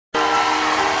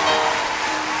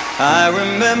I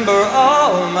remember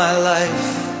all my life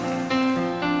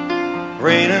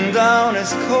raining down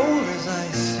as cold as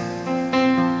ice.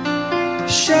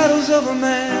 Shadows of a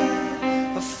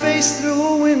man, a face through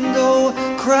a window,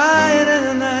 crying in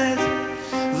the night.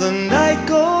 The night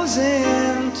goes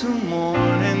into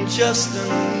morning, just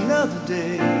another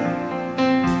day.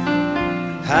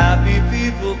 Happy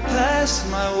people pass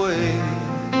my way.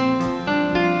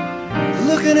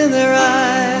 Looking in their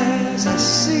eyes, I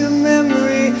see a memory.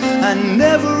 I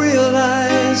never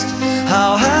realized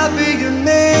how happy you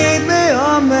made me,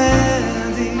 oh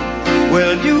Mandy.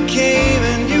 Well, you came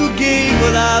and you gave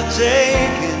without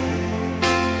taking,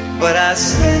 but I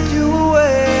sent you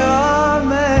away, oh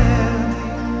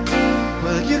Mandy.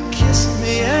 Well, you kissed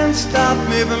me and stopped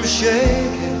me from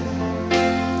shaking,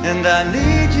 and I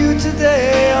need you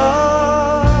today,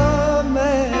 oh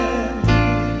Mandy.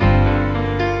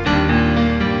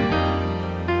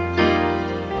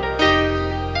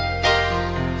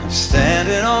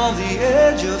 Standing on the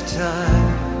edge of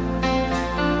time,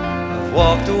 I've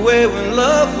walked away when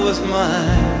love was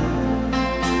mine.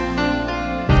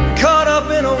 Caught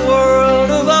up in a world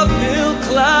of uphill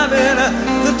climbing,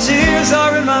 the tears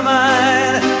are in my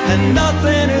mind, and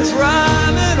nothing is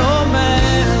rhyming, oh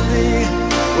Mandy.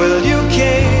 Well, you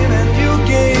came and you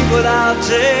gave without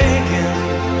taking,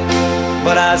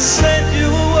 but I sent you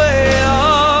away,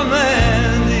 oh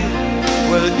Mandy.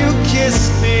 Well, you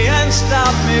kissed me and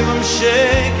stopped me from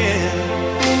shaking,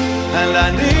 and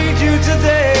I need you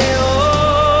today,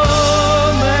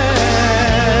 oh Mandy.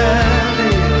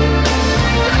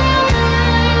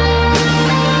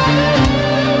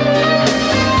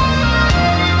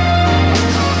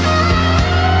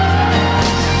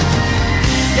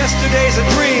 Yesterday's a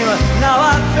dream, now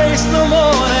I face the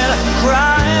morning,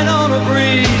 crying on a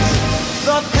breeze.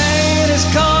 The pain is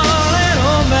calling,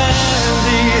 oh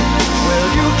Mandy. Well,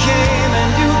 you came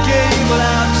and you gave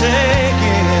without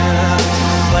taking,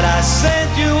 but I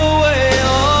sent you away,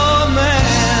 oh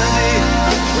Mandy.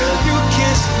 Well, you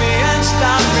kissed me and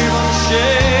stopped me from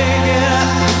shaking,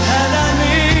 and I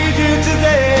need you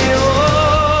today,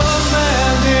 oh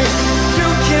Mandy. You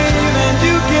came and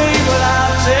you gave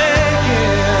without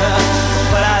taking,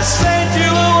 but I sent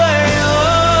you away,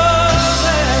 oh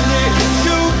Mandy.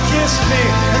 You kissed me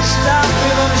and stopped me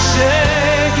from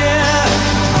shaking.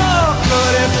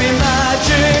 Could it be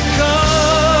magic?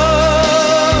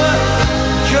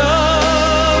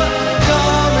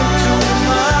 Come into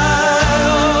my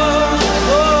arms.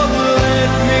 Oh,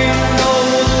 let me know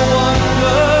the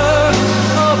wonder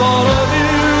of all of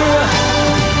you.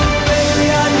 Baby,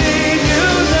 I need you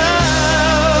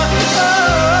now. Oh,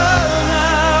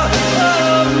 now,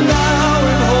 oh, now,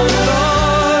 and hold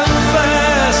on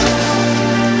fast.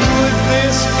 Could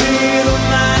this be the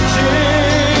magic?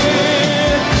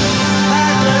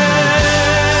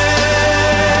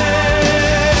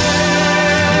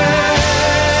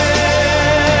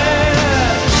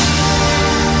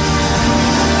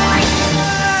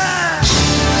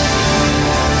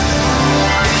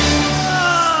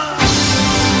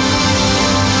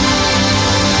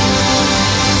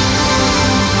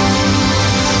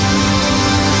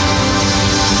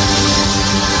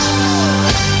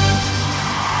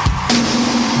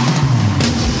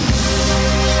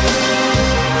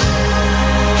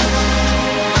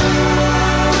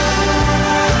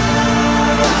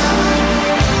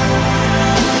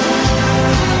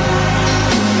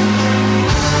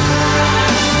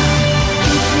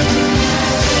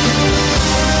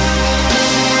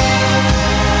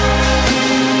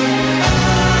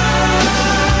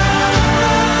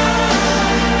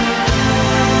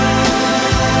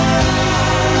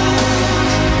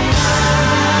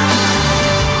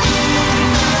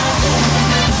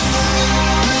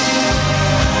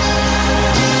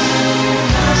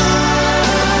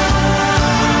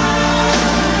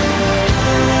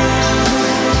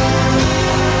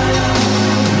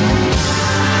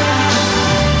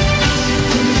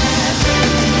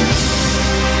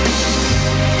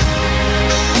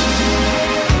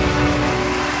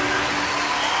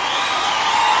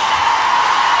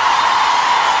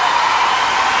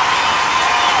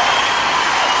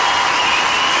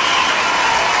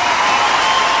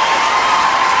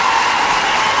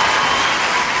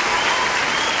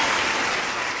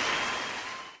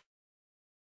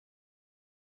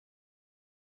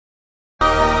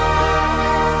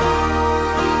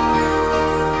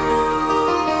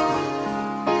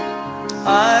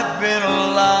 I've been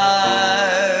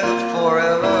alive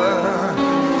forever.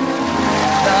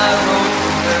 I wrote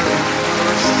the very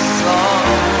first song.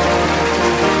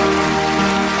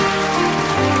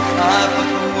 I put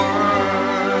the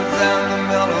words and the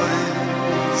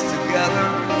melodies together.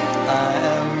 I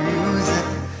am you.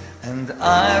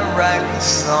 I write the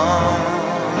songs.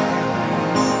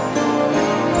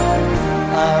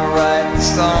 I write the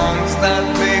songs that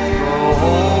make the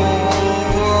whole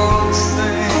world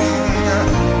sing.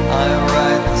 I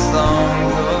write the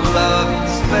songs of love and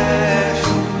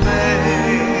special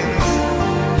things.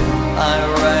 I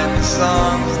write the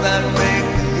songs that make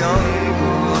the young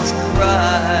girls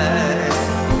cry.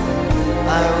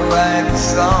 I write the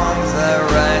songs, I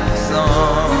write the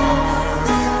songs.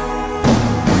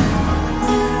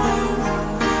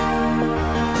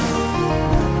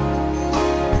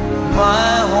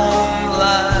 My home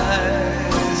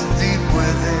lies deep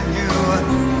within you.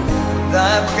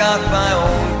 I've got my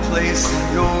own place in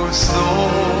your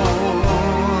soul.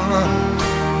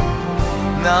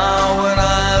 Now when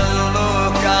I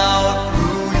look out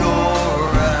through your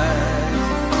eyes,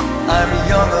 I'm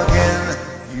young again,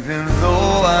 even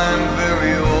though I'm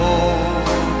very old.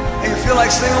 Hey, you feel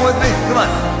like singing with me? Come on.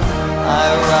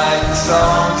 I write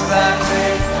songs that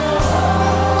make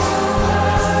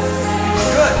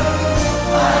good.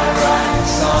 I write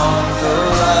songs of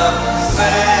love and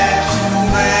special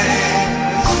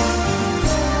things.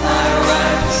 I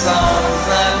write songs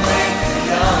that make the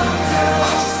young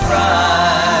girls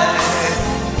cry.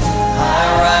 I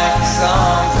write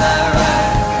songs, I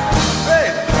write.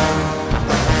 Hey!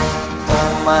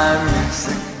 Oh, my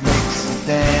music makes you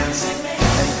dance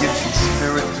and gives you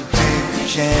spirit to take a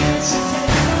chance.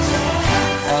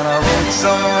 And I wrote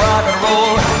some rock and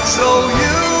roll so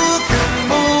you can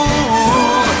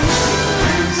move.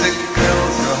 Music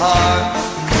fills your heart.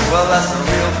 Well, that's a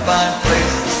real fine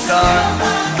place to start.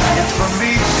 It's for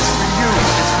me, it's for you,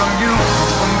 it's from you,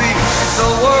 it's for me. It's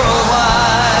a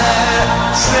worldwide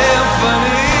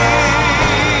symphony.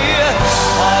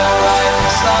 I write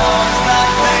the songs that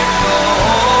make the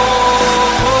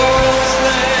whole world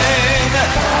sing.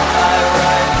 I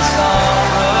write the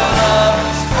songs of love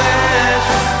and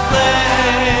special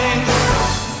things.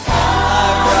 I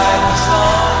write the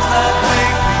songs that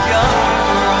make the young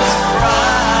girls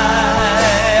cry.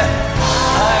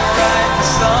 I write the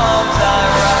songs, I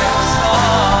write the songs.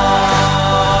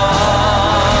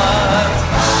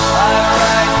 I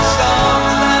write the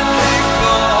songs that make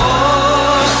the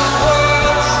whole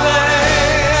world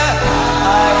sing.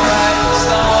 I write the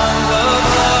songs of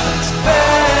love and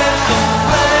special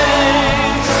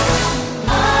things.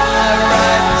 I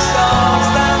write the songs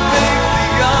that make the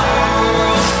young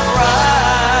girls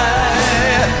cry.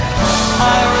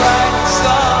 I write the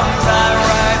songs, I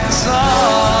write the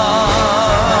songs.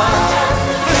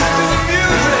 Listen to the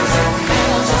music.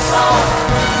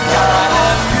 God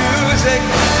and music,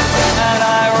 and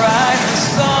I write the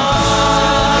songs.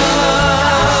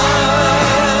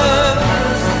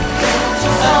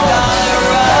 And I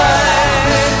write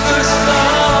the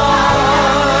songs.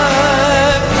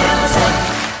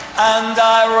 And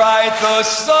I write the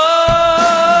songs.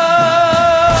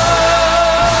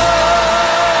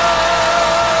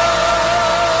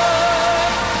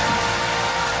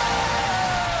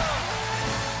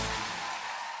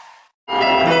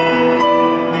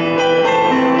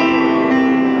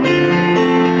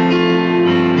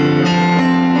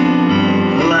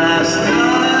 Last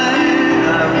night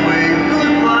I waved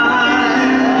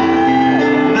goodbye.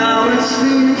 Now it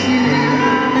seems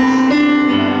years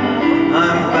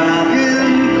I'm back in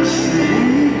the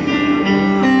city.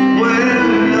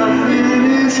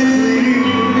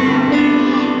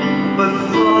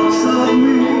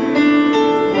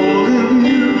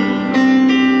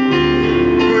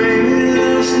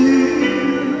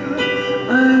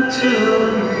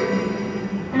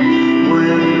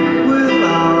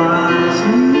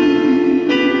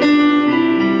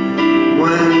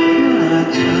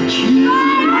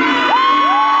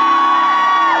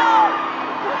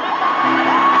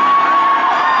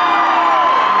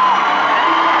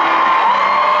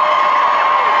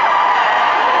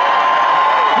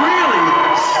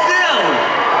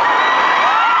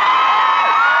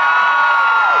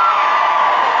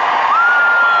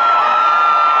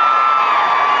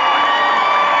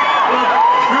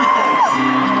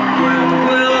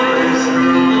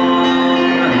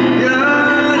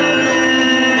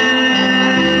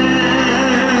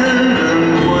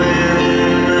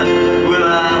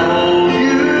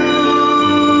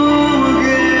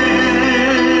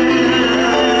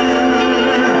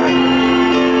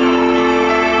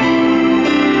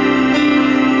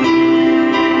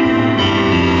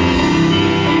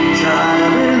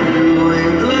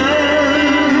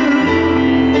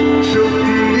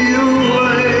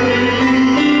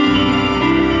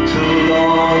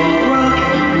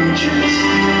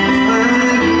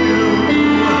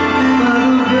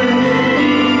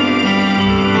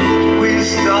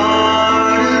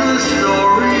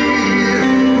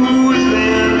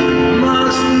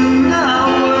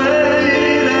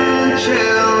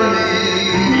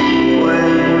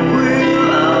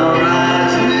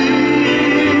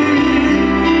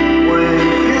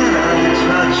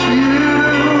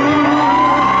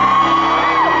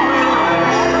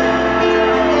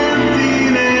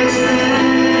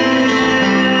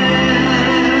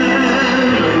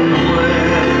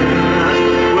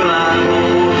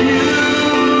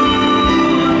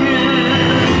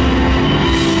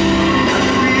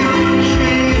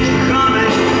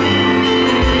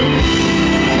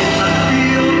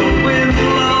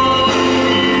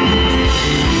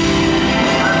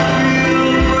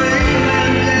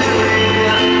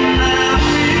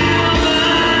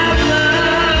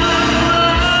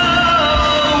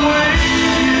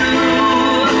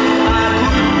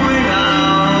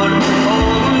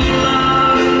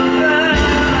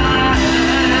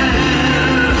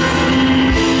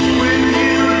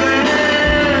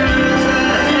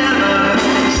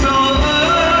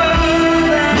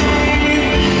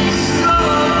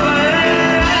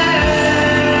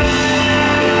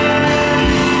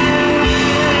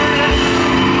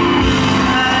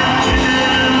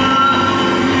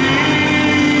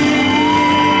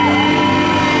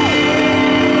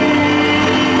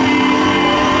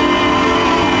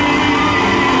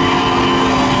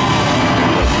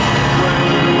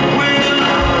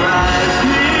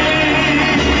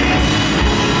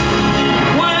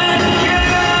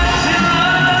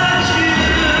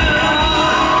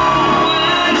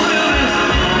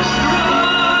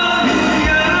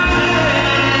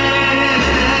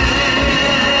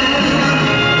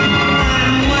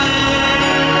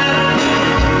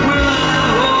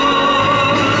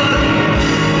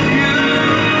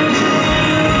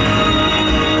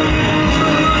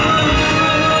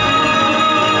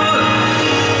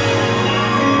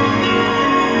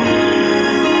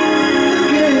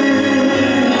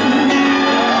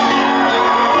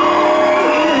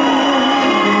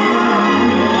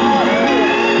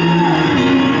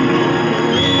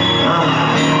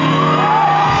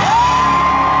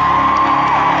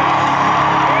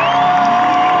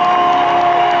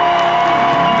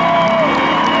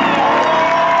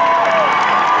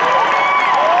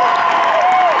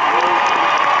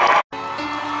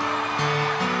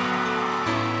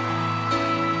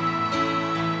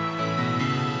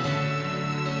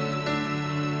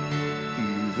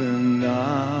 Even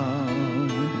now,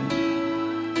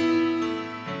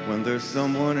 when there's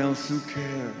someone else who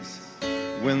cares,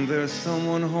 when there's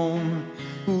someone home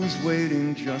who's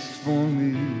waiting just for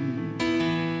me.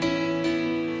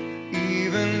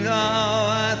 Even now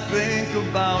I think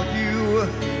about you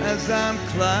as I'm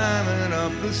climbing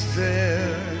up the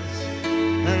stairs,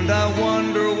 and I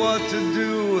wonder what to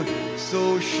do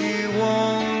so she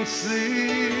won't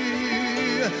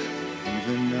see.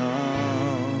 Even now,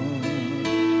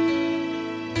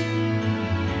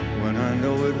 when I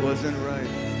know it wasn't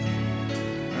right,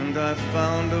 and I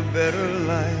found a better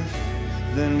life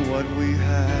than what we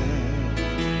had.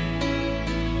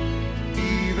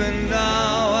 Even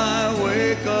now I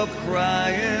wake up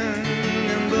crying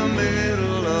in the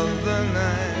middle of the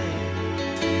night,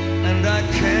 and I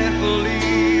can't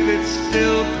believe it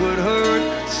still could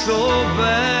hurt so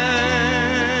bad.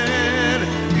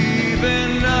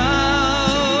 Even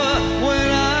now, when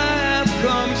I have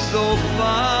come so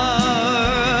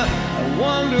far, I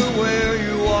wonder where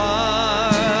you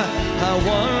are. I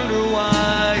wonder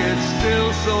why it's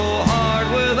still so hard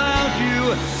without you.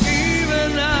 Even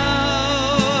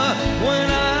now, when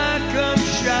I come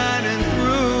shining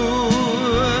through,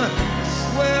 I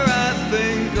swear I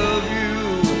think of you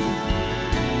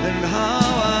and how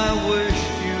I wish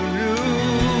you knew.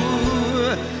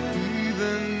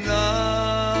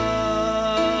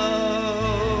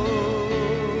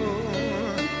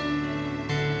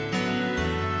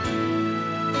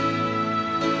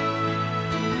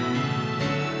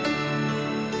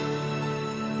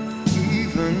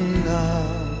 Even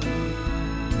now,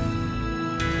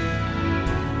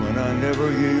 when I never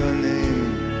hear your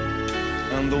name,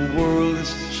 and the world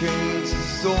has changed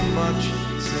so much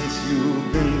since you've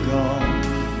been gone.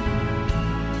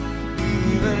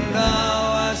 Even now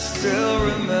I still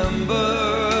remember,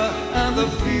 and the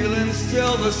feeling's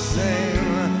still the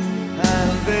same,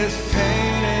 and this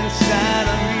pain inside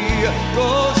of me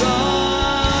goes on.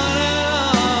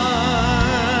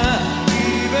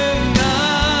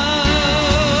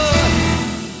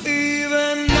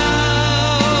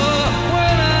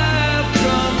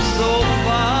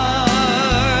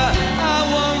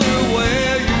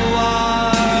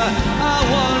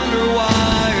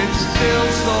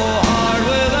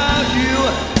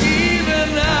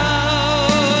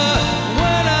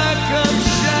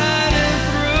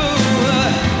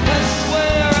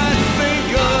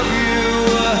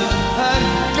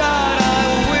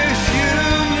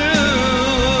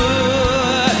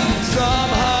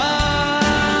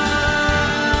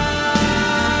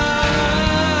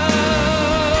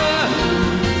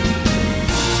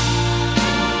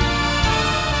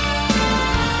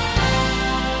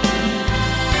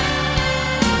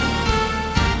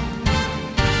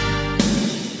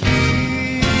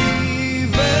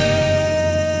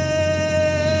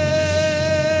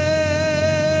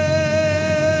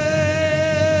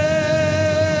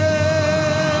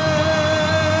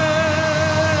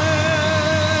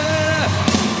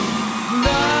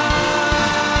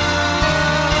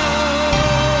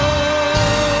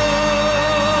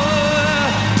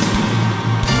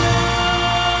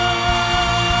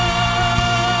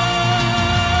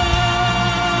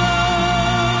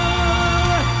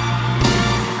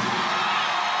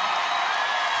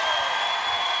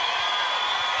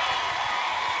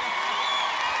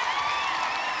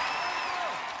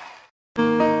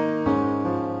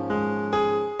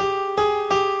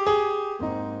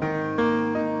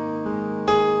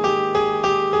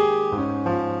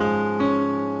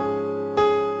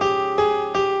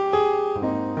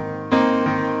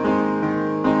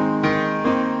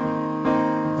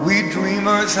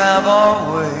 Dreamers have our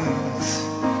ways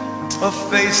of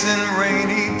facing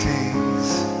rainy days,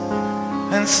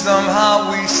 and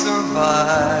somehow we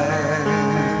survive.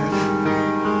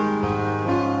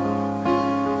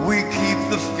 We keep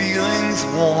the feelings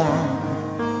warm,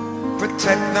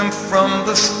 protect them from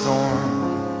the storm,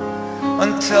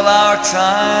 until our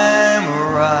time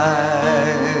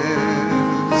arrives.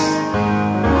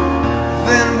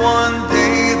 Then one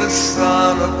day the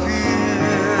sun appears,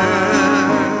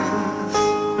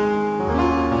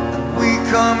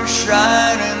 come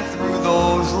shining through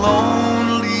those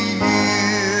lonely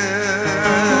years.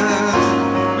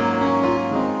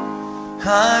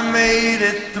 I made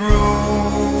it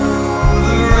through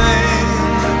the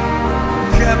rain,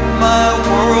 kept my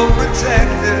world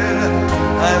protected.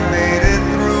 I made it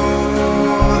through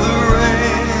the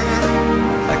rain,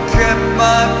 I kept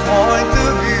my point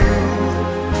of view.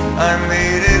 I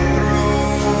made it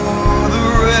through the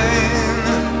rain,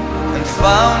 and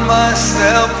found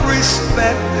myself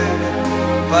respected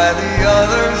by the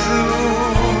others who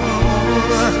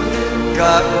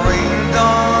got rained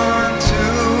on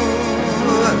too.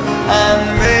 and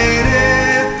made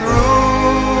it through.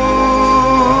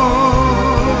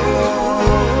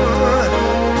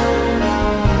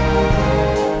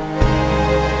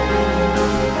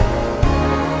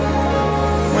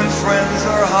 When friends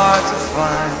are hard to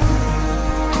find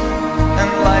and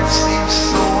life seems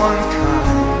so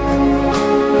unkind,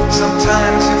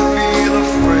 sometimes you feel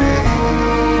afraid.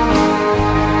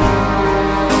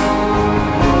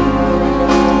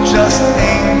 Just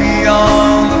aim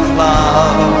beyond the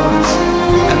clouds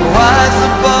and rise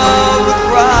above the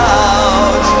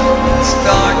crowds and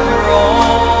start your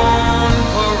own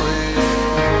parade.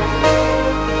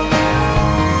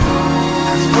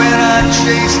 'Cause when I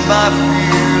chased my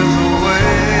fears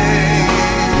away,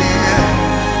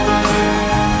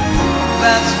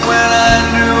 that's when I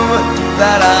knew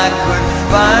that I could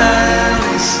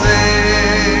finally say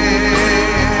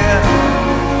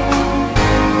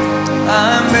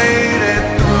I made it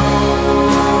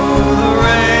through the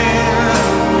rain.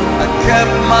 I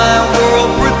kept my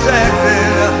world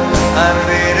protected. I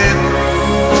made it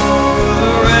through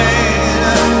the rain.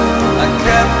 I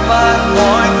kept my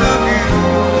point of view.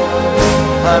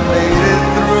 I made it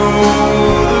through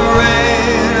the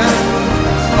rain.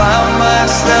 I found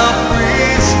myself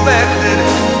respected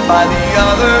by the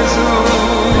others who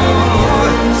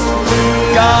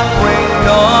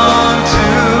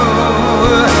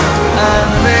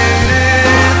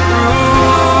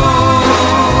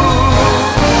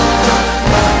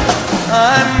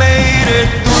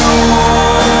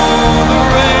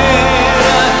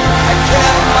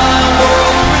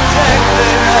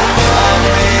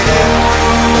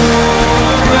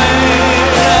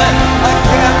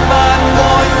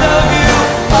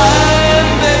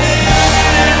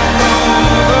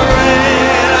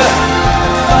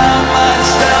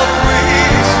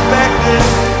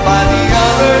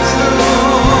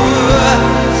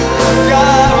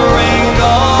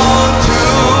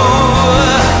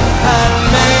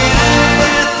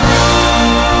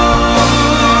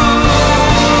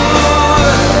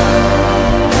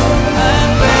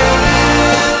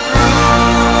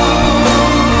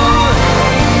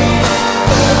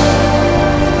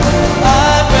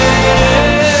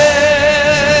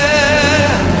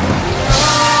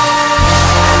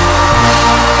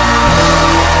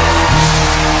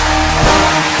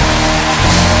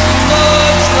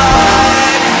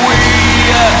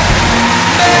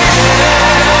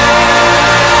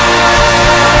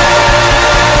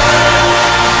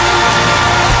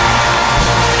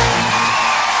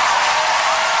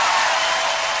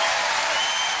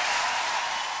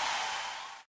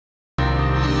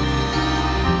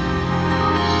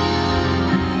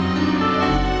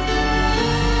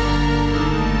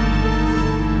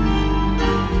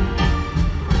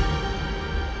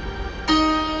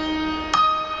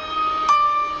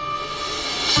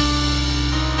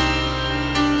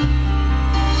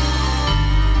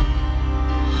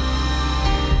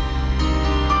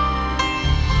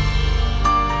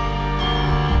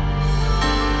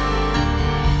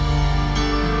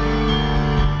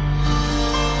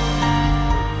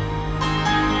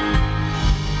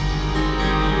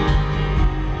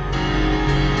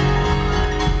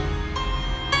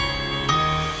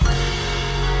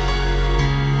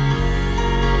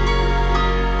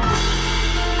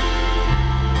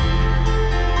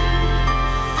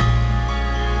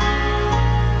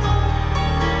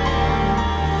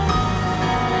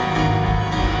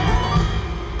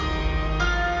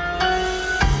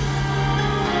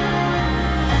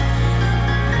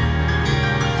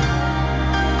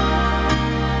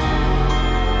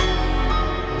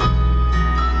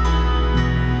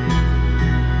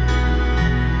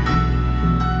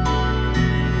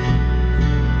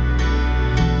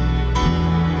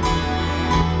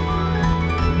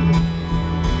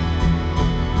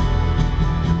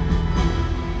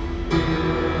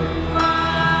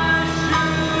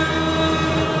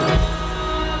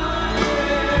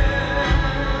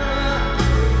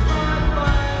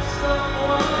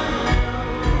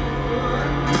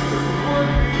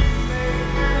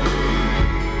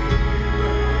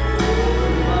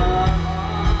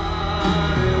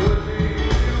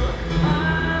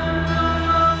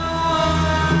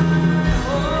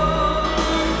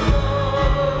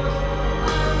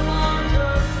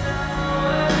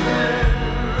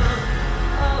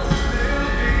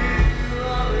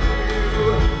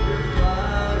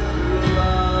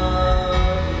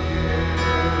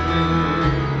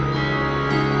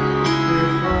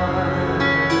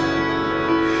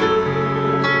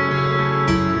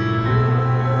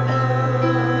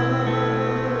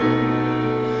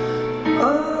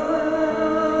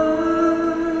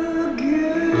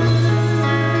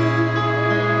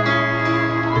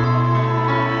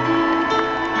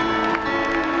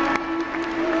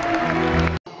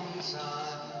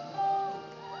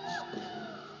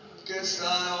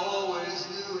I always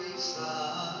knew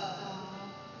inside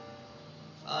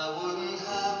I wouldn't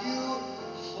have you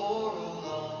for a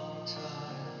long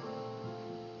time.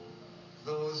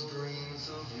 Those dreams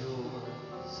of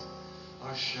yours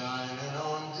are shining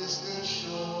on distant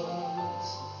shores,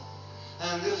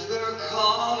 and if they're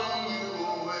calling you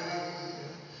away,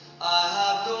 I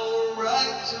have no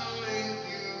right to make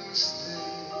you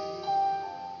stay.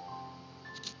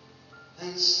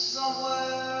 And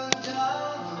somewhere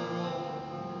down the road,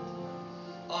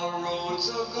 our roads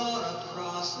are gonna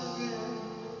cross again.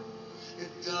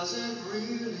 It doesn't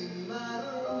really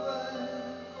matter when,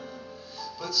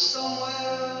 but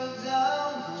somewhere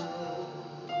down the road,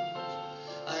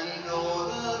 I know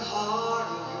that heart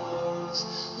of yours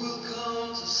will come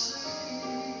to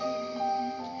see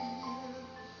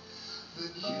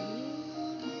that you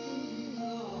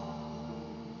belong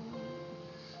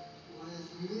with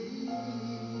me.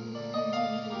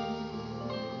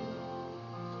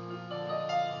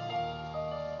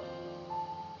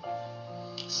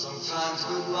 Sometimes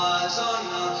goodbyes are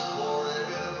not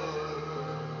forever.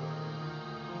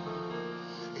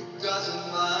 It doesn't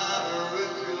matter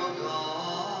if you're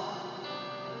gone.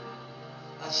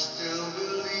 I still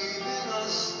believe in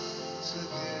us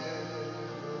together.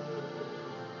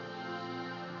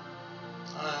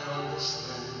 I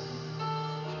understand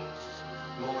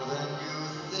more than you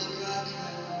think I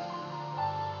can.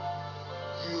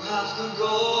 You have to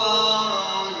go out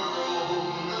on your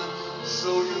own so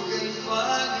you can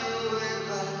find your way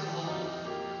back home.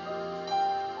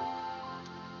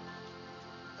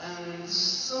 And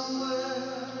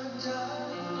somewhere down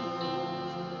the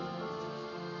road,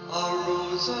 our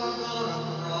roads are gonna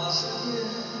cross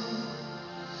again.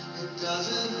 It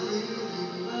doesn't really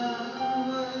matter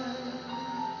when,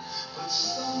 but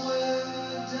somewhere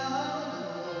down the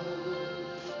road,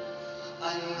 I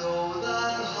know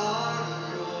that heart of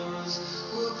yours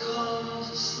will come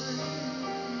to see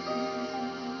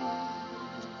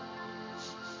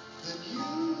that you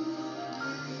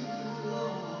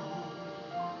belong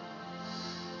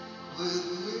with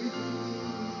me.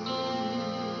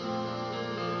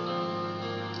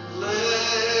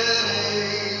 Letting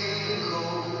go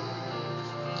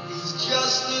is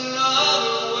just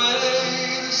another way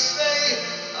to say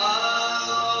I'll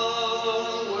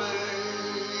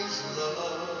always love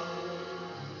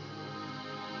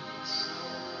you so.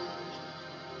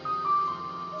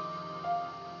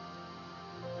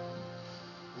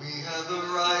 We had the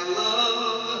right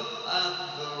love at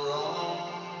the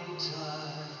wrong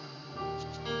time.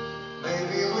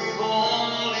 Maybe we've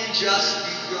only just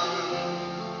begun.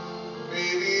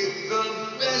 Maybe the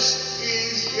best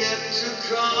is yet to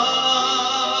come.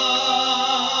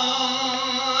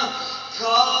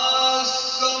 'Cause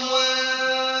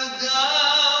somewhere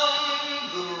down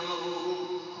the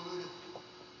road,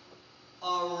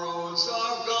 our roads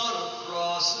are gonna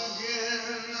cross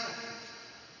again.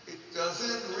 It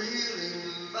doesn't really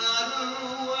matter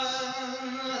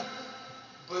when,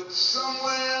 but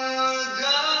somewhere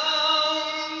down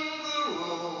the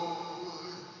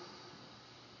road,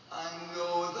 I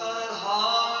know that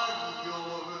heart of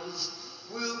yours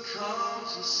will come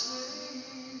to see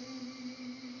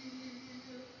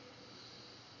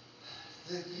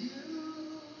that you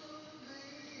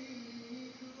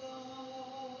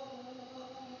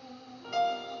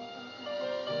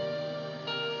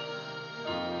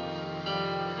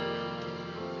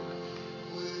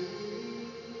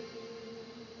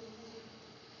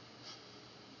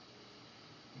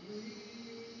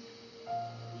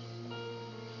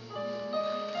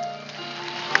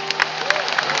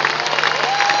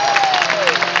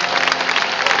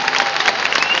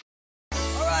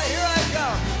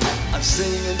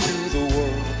singing to the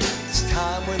world. It's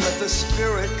time we let the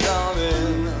spirit come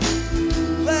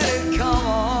in. Let it come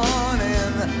on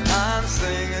in. I'm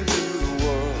singing to the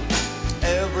world.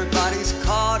 Everybody's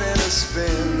caught in a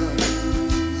spin.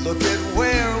 Look at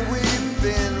where we've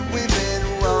been. We've been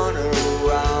running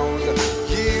around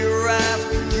year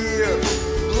after year,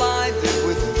 blinded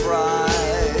with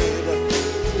pride,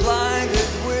 blinded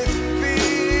with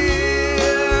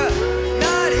fear.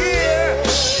 Not here.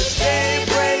 It's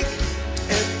daybreak.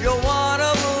 If you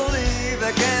wanna believe,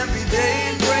 it can be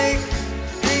daybreak.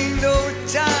 Ain't no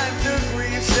time to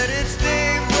grieve. Said it's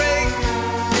daybreak.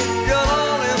 You'll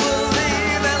only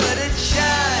believe, and let it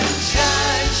shine,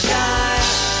 shine, shine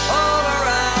all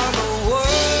around the world.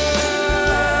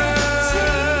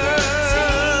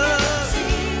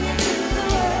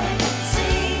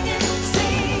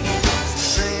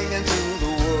 Singing to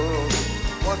the world.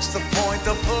 What's the point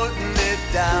of putting it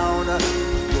down?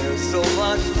 There's so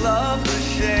much love to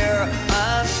share.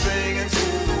 I'm singing to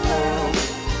the world.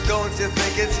 Don't you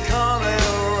think it's coming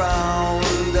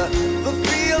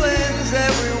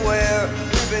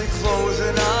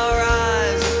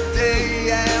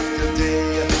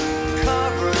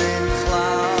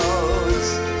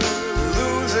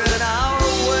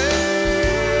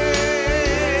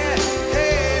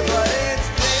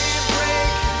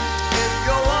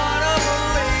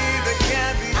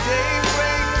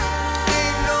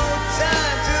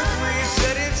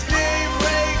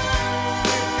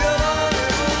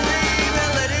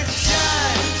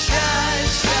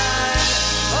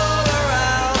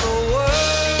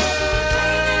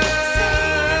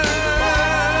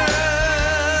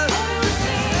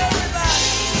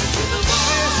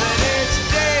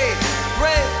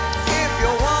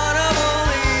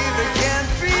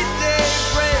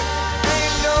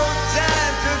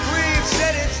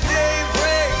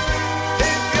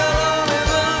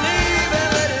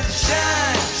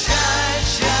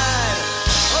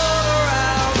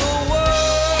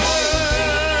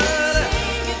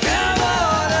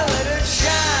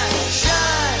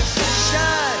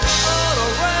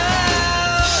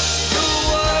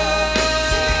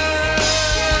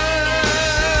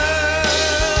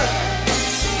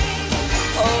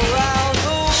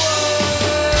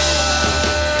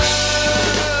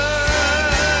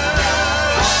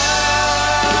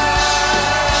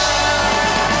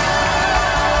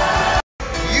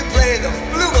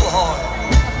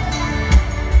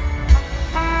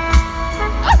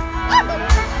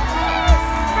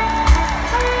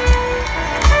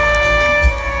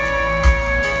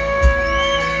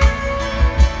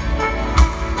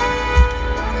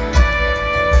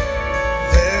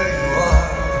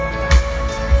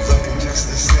just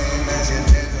the same as you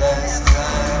did last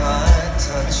time I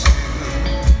touched you.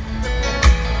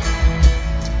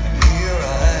 And here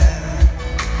I am,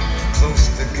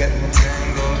 close to getting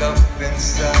tangled up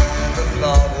inside the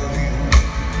thought of you.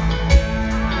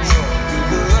 So do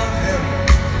you love him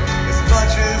as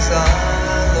much as I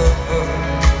love her?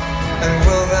 And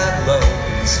will that love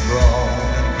be strong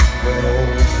when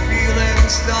old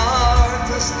feelings start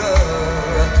to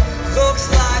stir?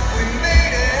 Looks like we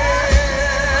made it.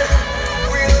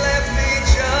 We left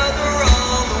each other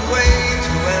on the way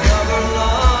to another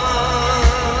love.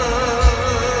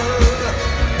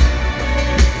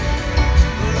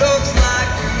 Looks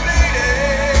like we made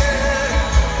it.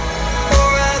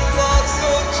 Or I thought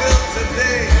so till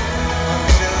today,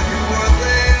 until you were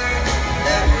there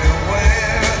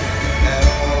everywhere, and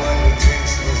all I could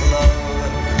taste was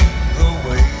love, the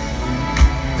way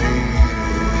we made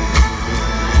it.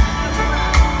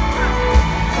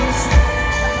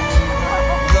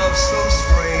 Love so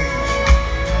strange,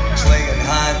 playing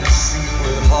hide and seek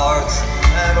with hearts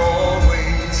and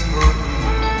always hurting.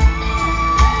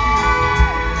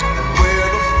 And we're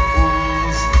the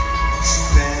fools,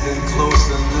 standing close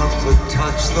enough to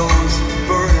touch those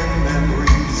burning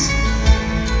memories.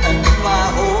 And if I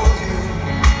hold you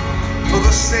for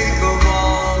the sake of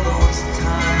all those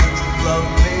times love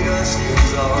made us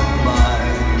lose our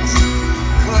minds,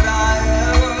 could I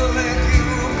ever let you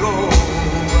go?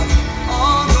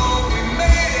 Although we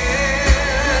made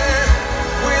it,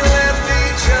 we left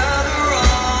each other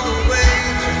on the way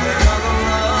to another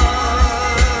love.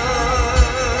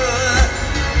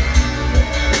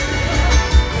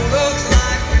 Looks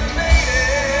like we made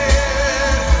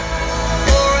it,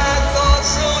 or I thought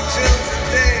so till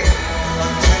today,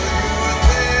 until you were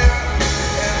there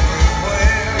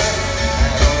everywhere,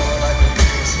 and all I could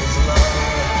taste was love,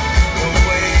 the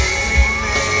way we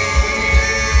made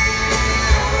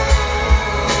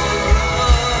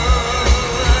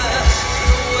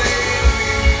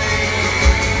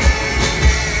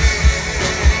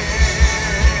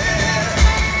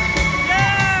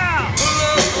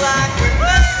Look like we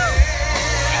made it.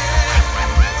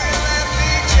 We left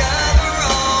each other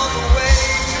on the way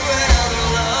to another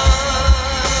love.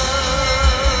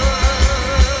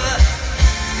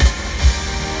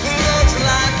 Looks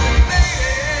like we made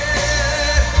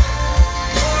it.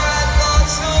 Or I thought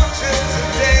so till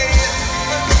today,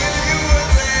 until you were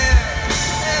there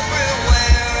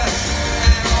everywhere,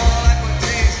 and all I could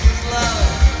taste was love,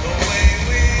 the way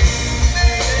we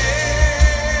made it.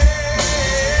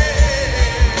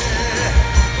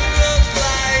 Looks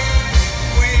like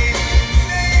we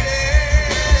made it.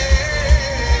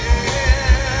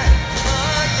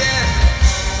 Oh yeah,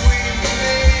 we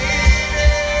made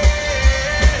it.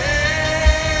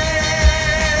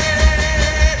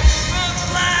 Looks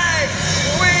like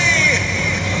we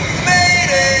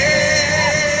made it.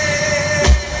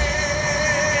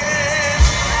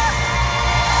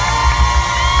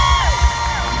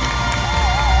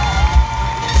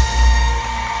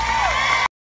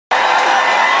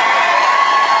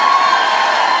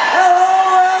 Hello,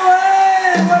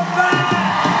 LA! We're back!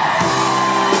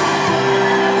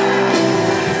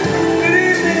 Good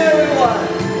evening, everyone.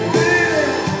 Good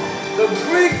evening. The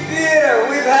Greek Theater.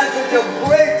 We've had such a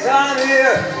great time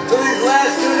here for these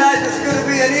last 2 nights. It's going to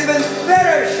be an even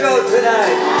better show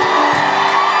tonight.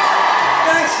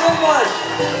 Thanks so much.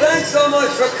 Thanks so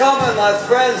much for coming, my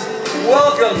friends.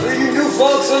 Welcome. For you new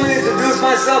folks, let me introduce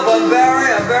myself. I'm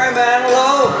Barry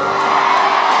Manilow.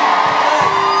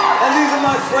 And these are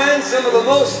my friends, some of the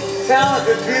most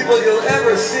talented people you'll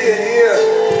ever see and hear.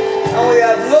 And we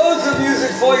have loads of music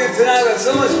for you tonight. We have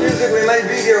so much music we might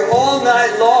be here all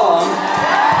night long.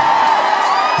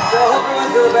 So I hope you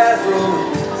went to the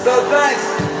bathroom. So thanks.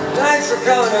 Thanks for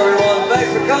coming, everyone. Thanks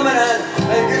for coming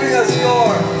and giving us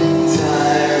your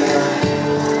time.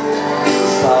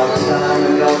 Found time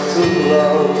enough to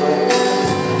love,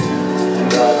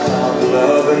 and I found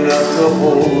love enough to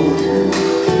hold you.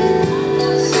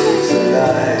 So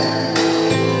tonight,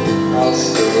 I'll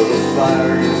stir the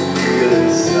fire you feel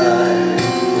inside,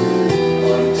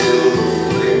 until the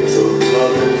flames of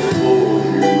love enfold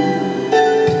you.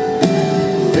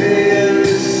 Laying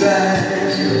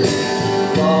beside you,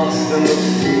 lost in the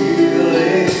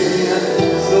feeling,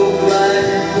 so glad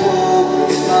you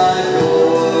opened my door.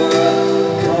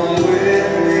 Come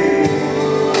with me.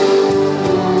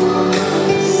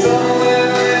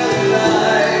 Somewhere in the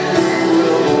night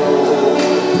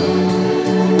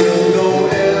we'll know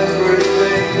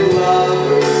everything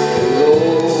lovers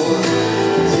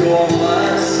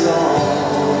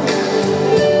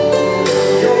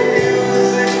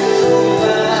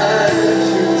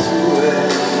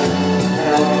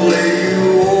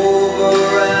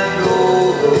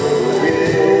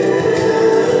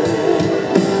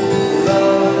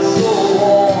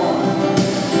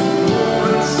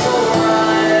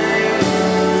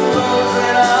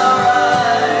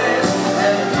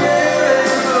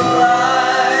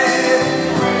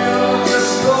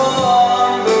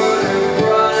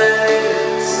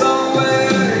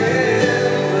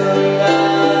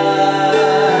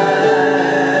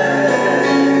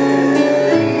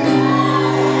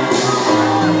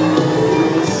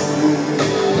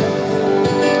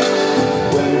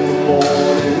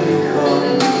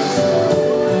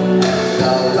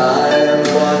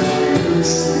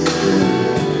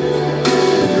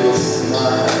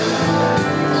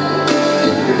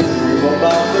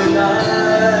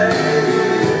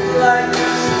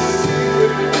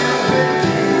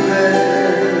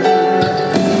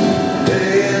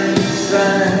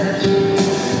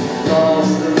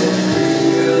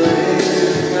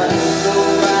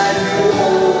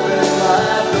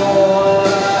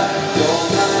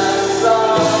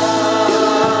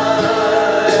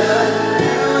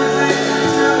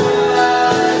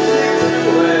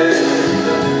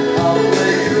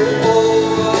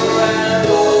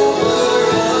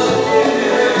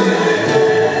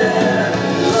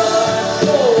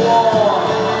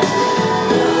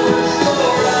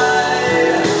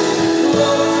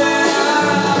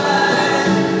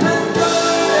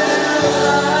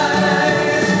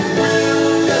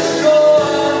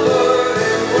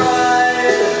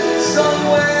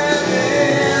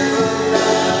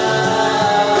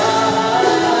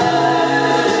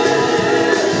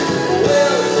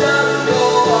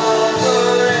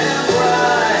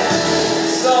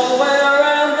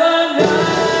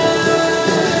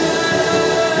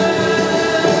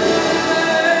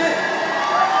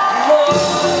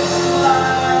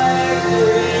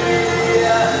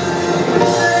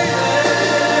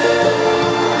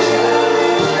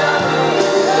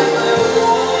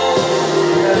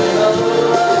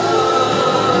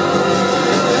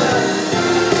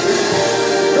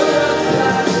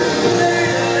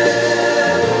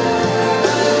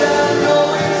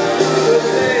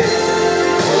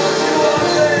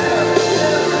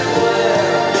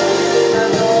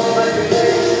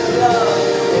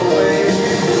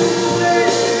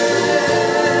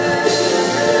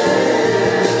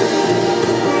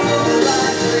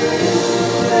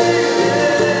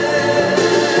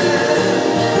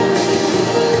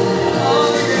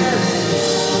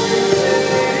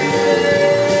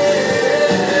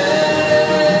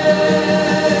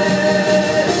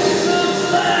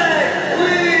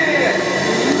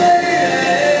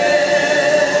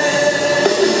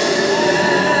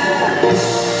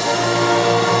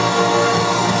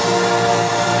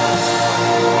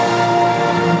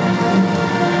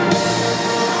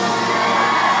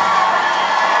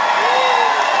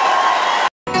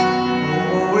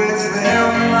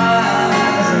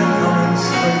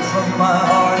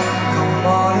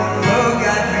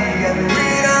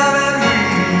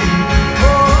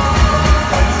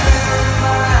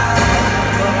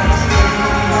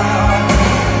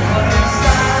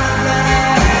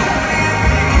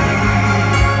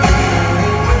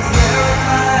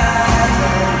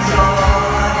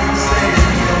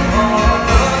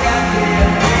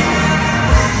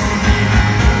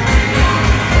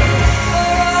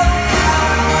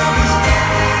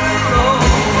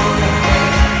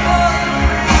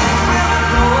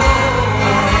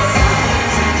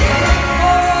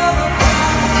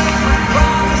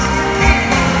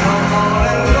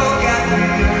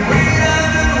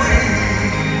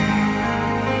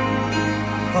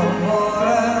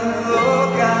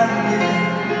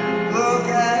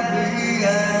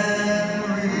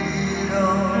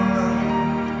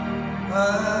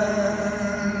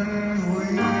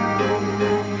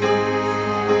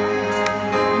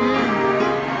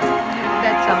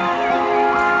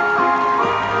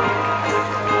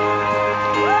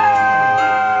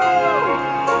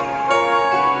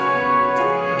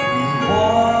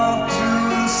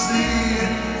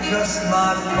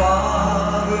my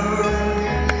father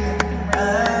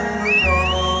and the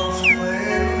dogs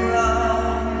played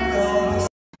around.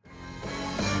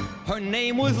 Her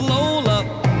name was Lola.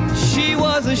 She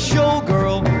was a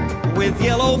showgirl with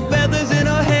yellow feathers in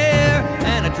her hair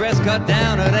and a dress cut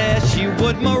down her there. She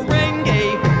would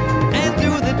merengue and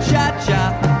do the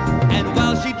cha-cha. And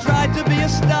while she tried to be a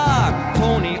star,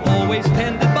 Tony always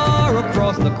tended bar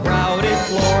across the crowded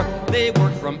floor. They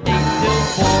worked from 8 till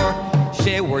 4.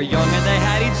 They were young and they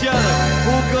had each other.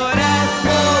 Who could ask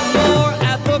for more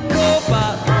at the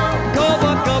Copacabana?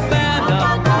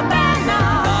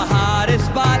 The hottest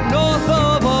spot north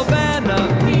of Havana.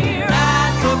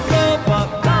 At the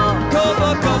Copacabana.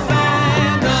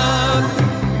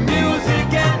 Music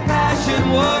and passion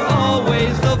were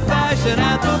always the fashion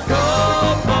at the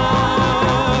Copa.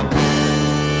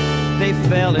 They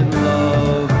fell in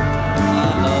love.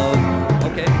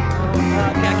 Okay.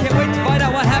 I can't wait to find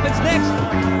out what happens next.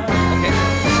 Okay.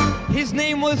 His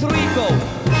name was Rico.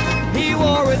 He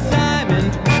wore a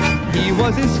diamond. He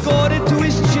was escorted to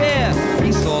his chair.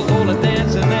 He saw Lola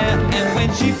dancing there, and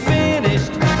when she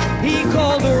finished, he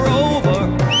called her over.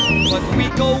 But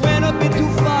Rico went a bit too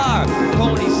far.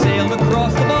 Tony sailed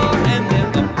across the bar, and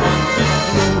then the punches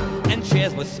flew, and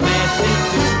chairs were smashed in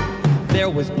two. There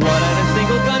was blood and a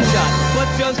single gunshot, but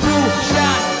just who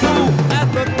shot who at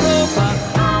the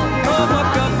Copacabana?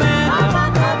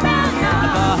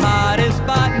 The hottest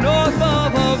spot north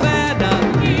of Havana.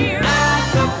 At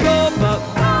the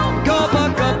Copacabana.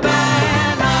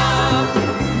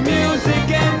 Music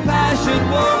and passion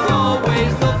were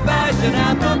always the fashion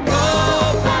at the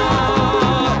Copa.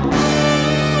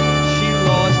 She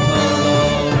lost her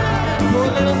love for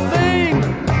a little thing.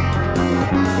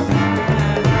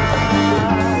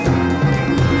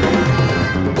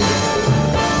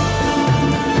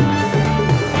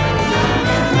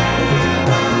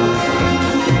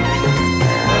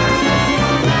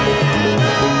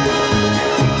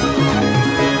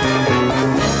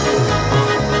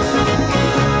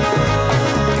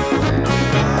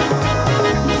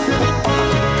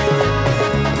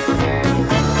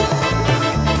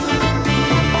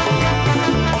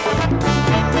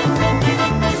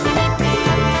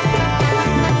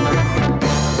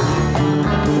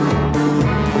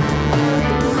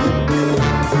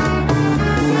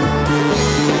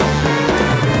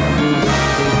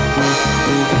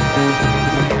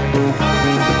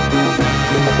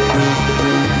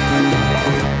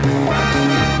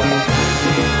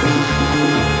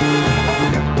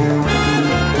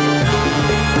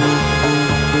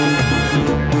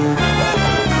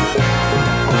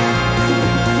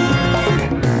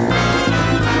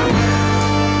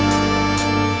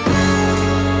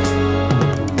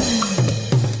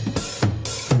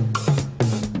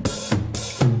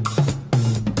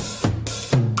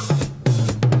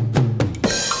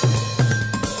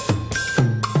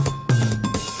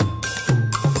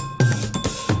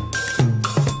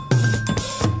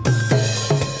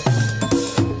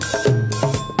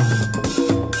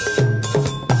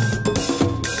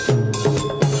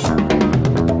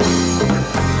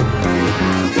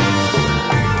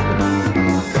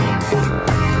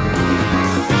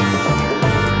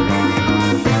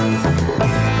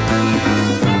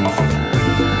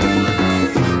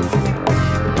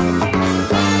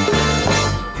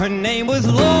 Her name was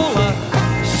Lola.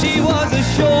 She was a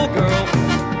showgirl,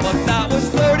 but that was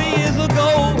 30 years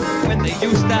ago when they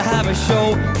used to have a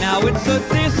show. Now it's a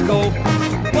disco,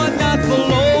 but not for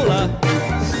Lola.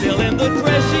 Still in the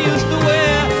dress she used to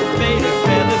wear, faded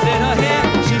feathers in her hair.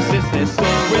 She sits there so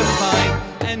refined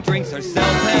and drinks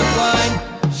herself half blind.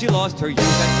 She lost her youth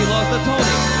and she lost her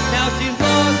Tony. Now she's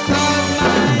lost her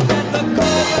mind at the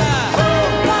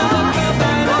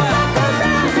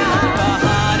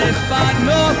spot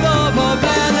north of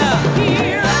Havana.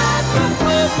 Here at the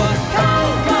Copacabana.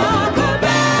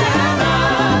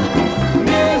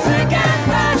 Music and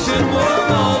passion were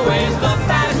always the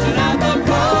fashion at the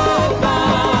Copa.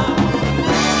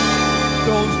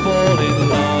 Don't fall in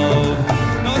love.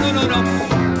 No.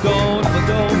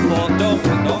 Don't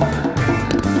fall.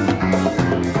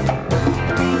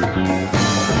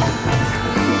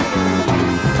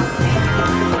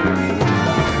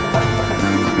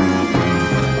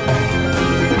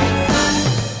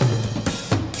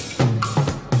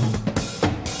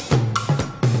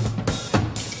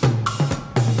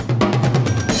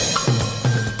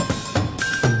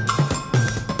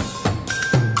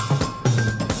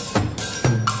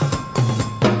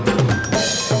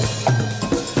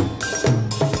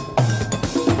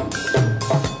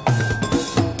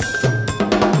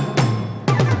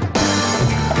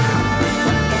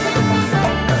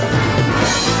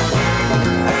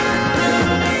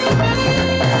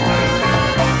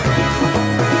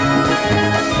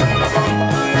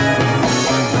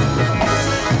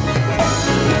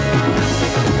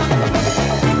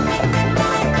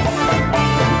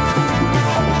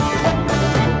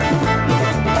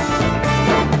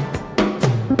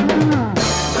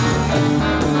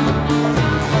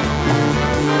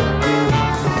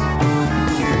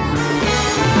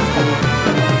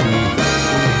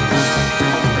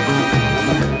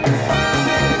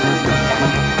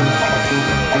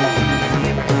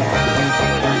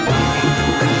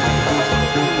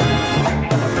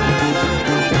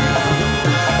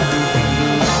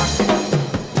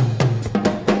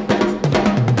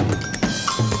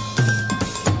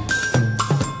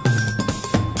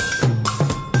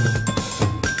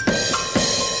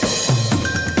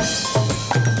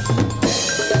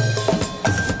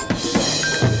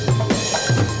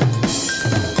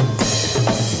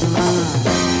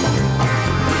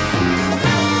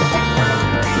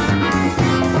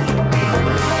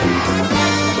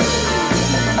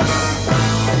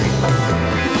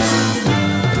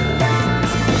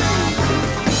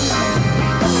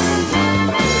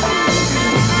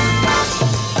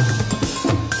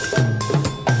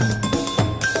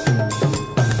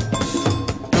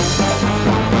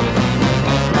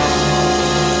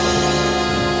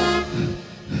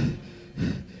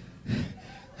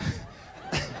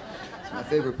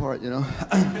 part, you know.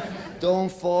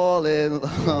 Don't fall in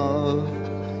love.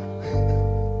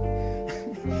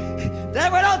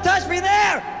 Deborah, don't touch me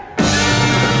there!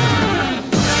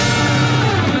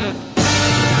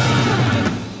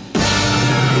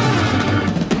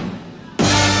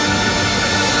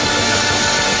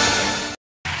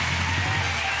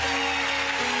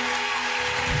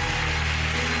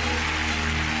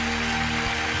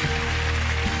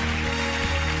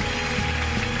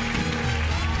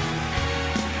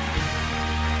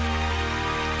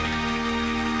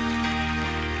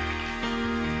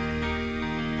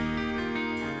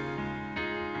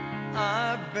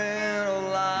 I've been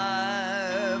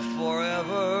alive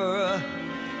forever,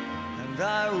 and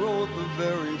I wrote the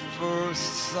very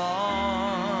first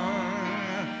song.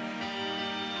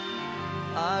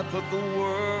 I put the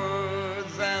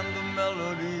words and the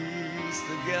melodies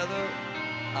together.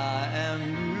 I am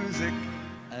music,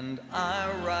 and I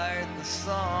write the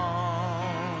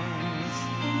songs.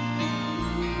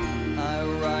 I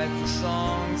write the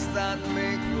songs that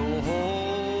make the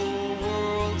whole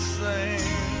world sing.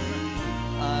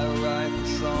 I write the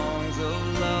songs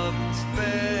of love and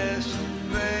special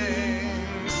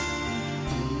things.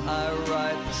 I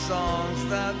write the songs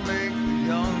that make the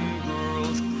young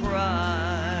girls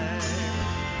cry.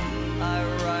 I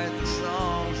write the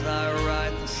songs, I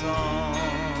write the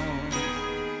songs.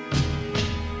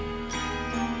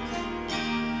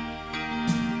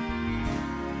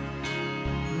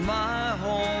 My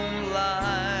home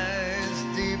lies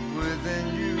deep within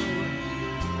you,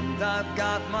 and I've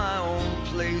got my own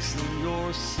place in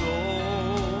your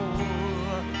soul.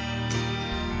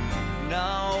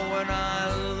 Now when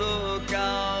I look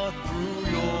out through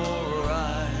your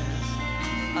eyes,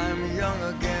 I'm young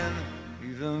again,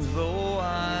 even though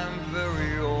I'm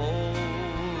very old.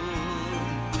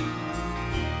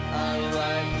 I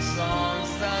write the songs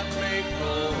that make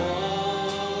the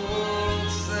whole world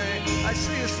sing. I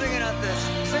see you singing out this.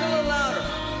 Sing a little louder.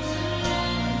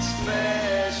 And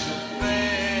special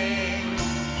things.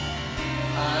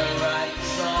 I write the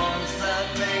songs that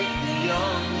make the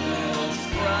young girls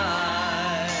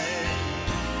cry.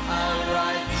 I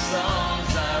write the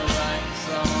songs, I write the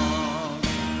songs.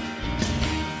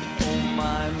 Oh,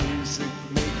 my music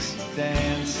makes you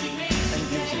dance and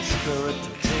gives you spirit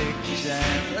to take a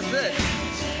chance. That's it.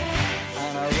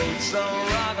 And I wrote some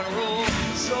rock and roll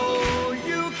so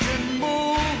you can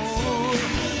move.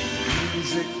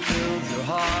 Music fills your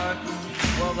heart.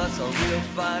 Well, that's a real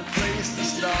fine place to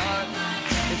start.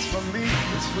 It's for me,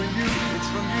 it's for you, it's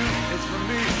from you, it's for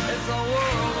me. It's a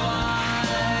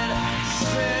worldwide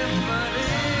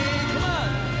symphony. Come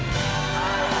on! I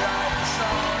write the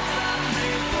songs that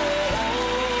make the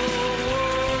whole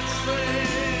world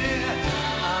sing.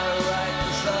 I write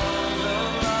the songs of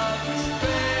love and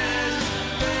special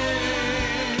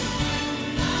things.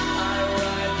 I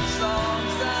write the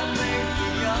songs that make the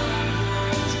young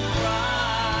girls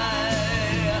cry.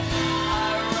 I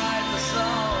write the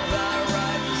songs, I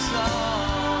write the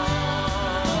songs.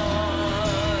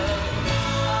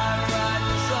 I write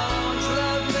the songs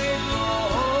that make the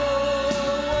whole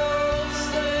world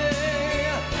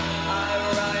sing. I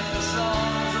write the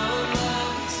songs of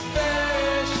love and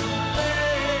special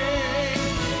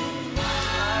things. I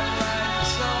write the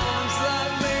songs that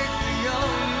make the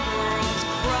young girls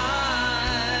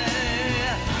cry.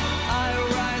 I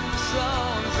write the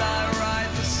songs, I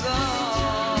write the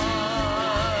songs.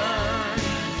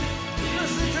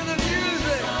 Listen to the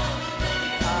music.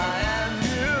 I am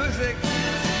music,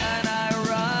 and I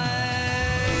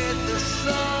write the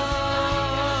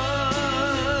songs.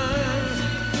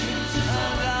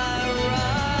 And I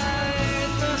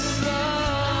write the songs.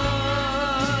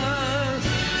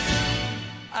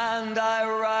 And I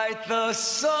write the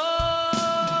songs.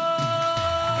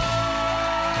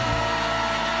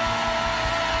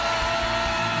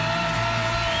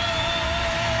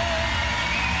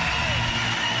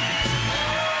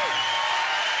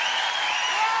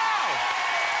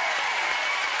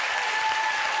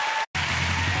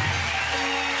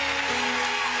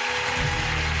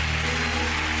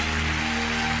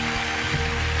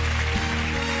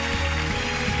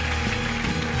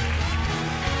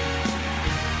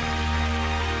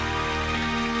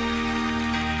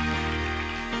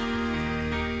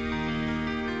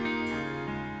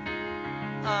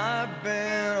 I've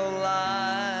been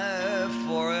alive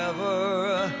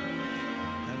forever,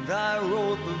 and I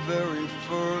wrote the very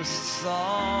first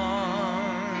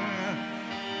song.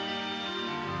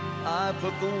 I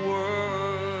put the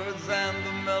words and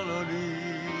the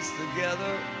melodies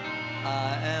together.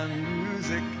 I am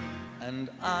music, and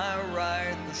I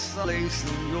write the place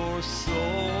in your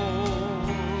soul.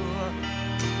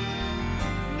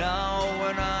 Now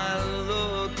when I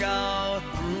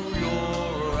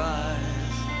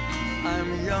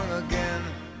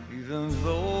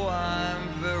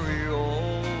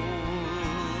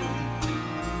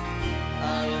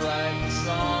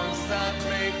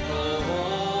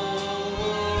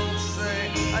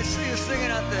I see you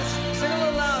singing at this. Sing a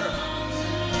little louder.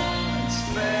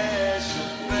 Special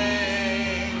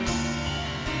thing.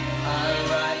 I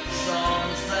write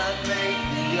songs that make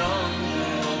the young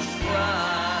girls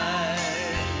cry.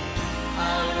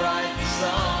 I write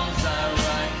songs, I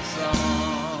write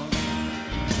songs.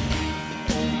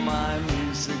 Oh, my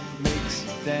music makes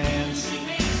you dance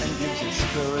and gives you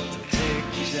spirit to take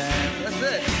a chance. That's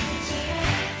it.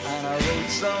 And I wrote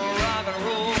some rock and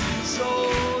roll so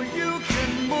you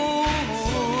can move.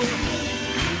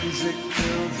 Music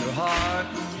fills your heart.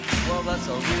 Well, that's a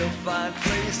real fine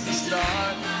place to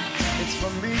start. It's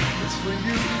for me, it's for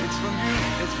you, it's from you,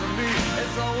 it's for me.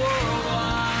 It's a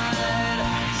worldwide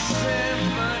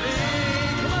symphony.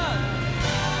 Come on.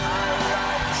 I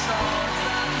write the songs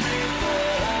that make the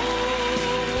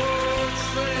whole world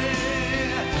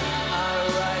sing. I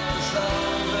write the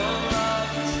songs of love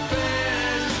and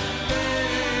special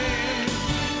things.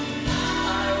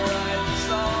 I write the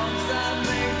songs that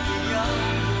make the young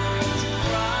girls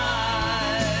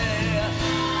cry.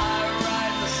 I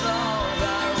write the songs,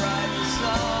 I write the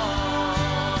songs.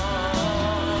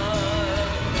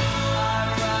 I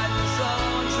write the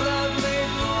songs that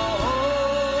make the whole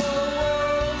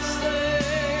world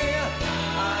sing.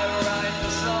 I write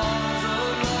the songs of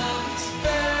love and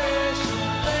special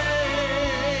things.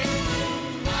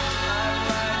 I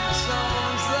write the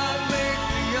songs that make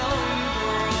the young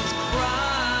girls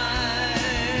cry.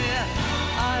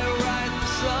 I write the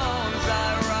songs, I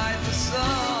write the songs.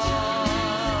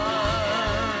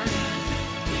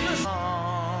 The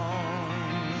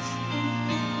songs.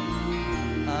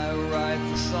 I write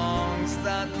the songs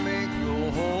that make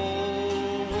the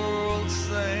whole world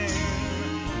sing.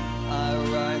 I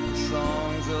write the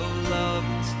songs of love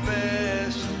and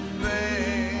special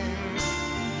things.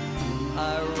 I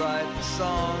write the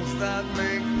songs that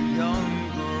make the young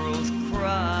girls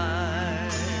cry.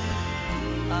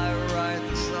 I write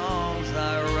the songs, I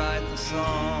write the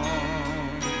songs.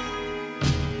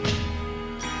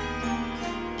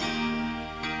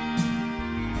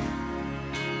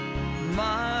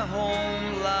 My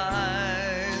home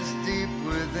lies deep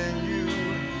within you,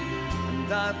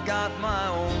 and I've got my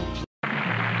own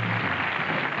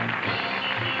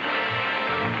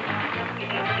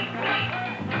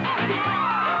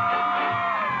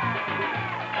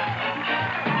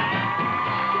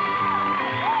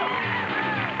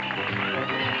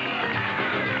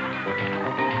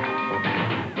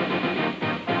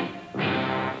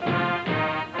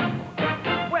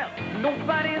Well,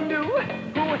 nobody knew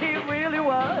who he really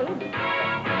was,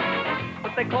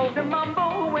 but they called him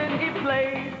Mambo when he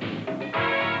played.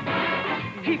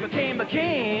 He became the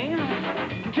king,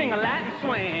 king of Latin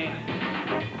swing,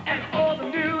 and all the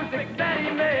music that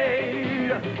he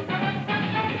made.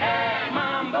 Hey,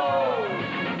 Mambo,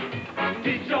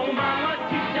 did your mama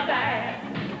teach you that?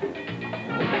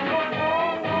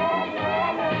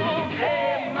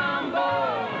 Hey, Mambo,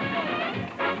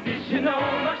 did you know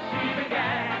what she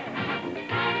began?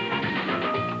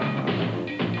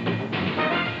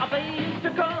 They used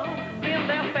to come in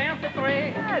their fancy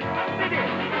threads, they did,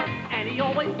 and he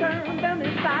always turned them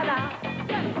inside out.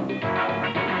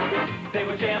 They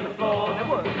would jam the floor,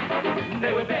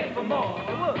 they would beg for more,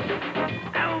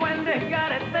 and when they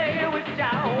got it, they would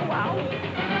shout, wow.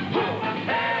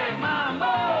 Hey,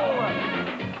 Mambo,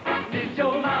 did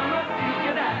your mama teach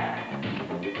you that?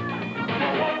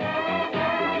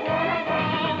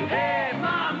 Hey,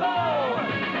 Mambo,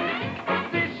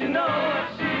 did you know what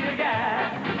she got?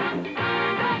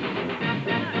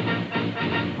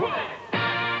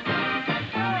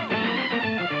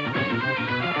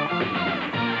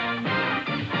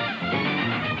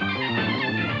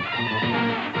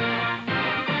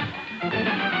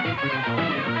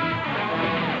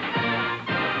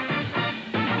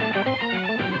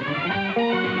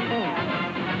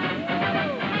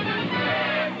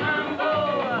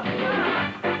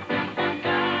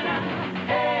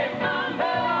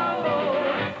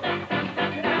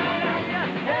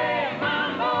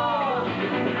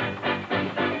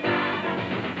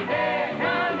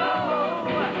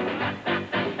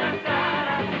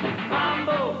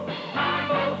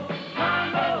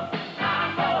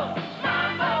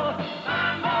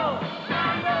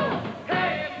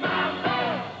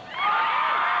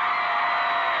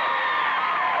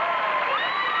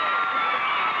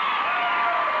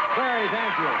 Barry,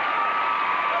 thank you.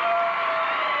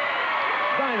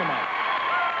 Dynamite.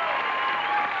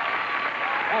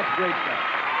 That's great stuff.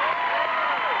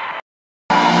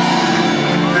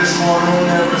 This one will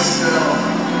never sell.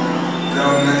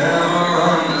 They'll never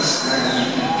understand.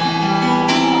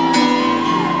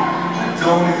 I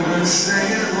don't even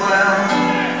sing it well.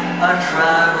 I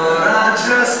try, but I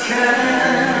just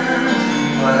can't.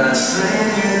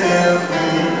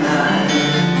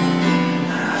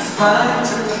 fight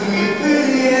to keep it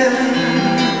in,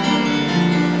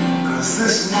 'cause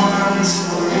this one's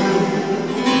for you,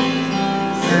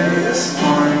 this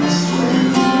one's for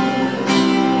you.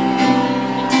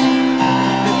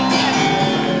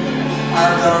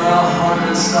 I've done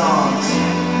 100 songs,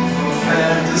 from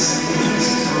fantasies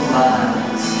to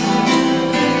lies,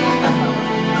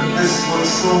 but this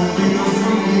one's so real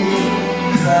for me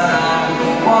that I'm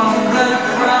the one that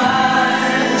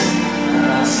cries, and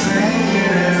I sing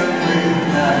it every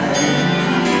night,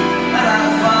 and I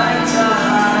fight to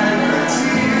hide the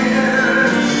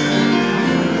tears.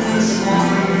 This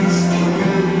one's for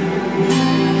you,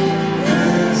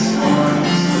 this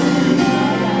one's for you.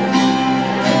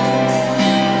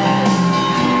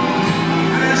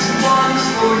 This one's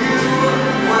for you,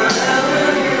 wherever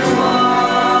you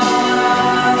are,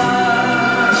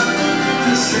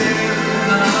 to say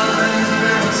that nothing's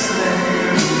been the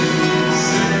same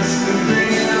since the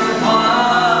day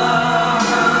apart.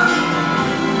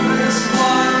 This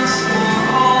one's for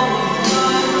all the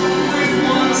love we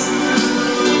once knew,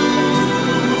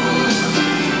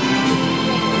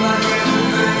 like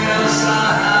everything else I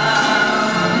have.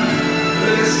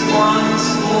 This one's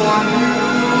for you.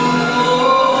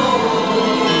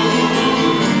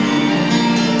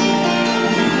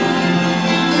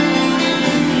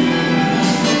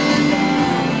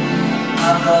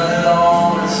 I've got it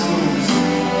all, it seems,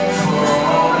 for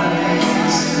all it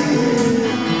means to me.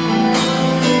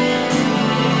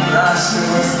 But I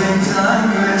still have things I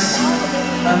miss,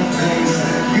 and things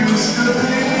that used to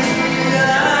be,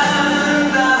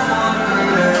 and I wonder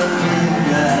every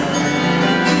day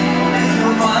if you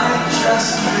might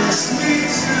just miss me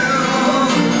too.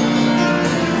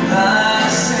 I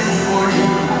sing for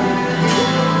you,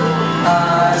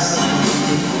 I sing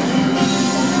for you.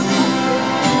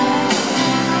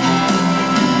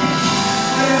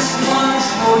 This one's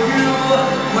for you,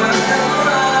 wherever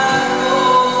I go,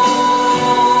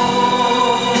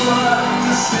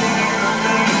 to say the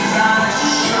things I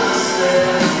should have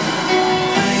said,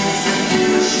 things that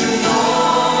you should know.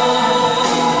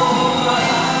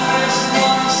 This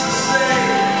one's to say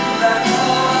that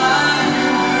all I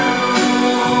can do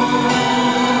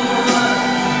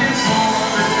is all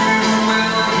that you will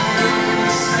hear me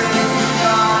say,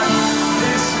 God.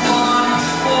 This one's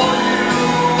for you.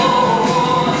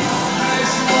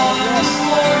 This one's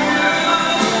for you,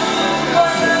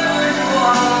 wherever you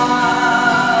are,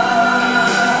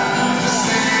 to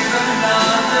say that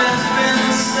nothing's been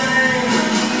the same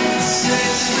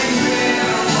since we've been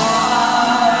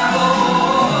apart. Oh,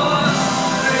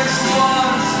 this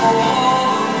one's for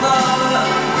all the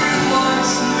love we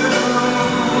once knew.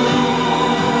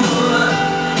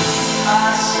 I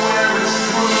swear it's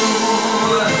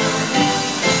true,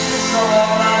 it's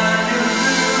all I can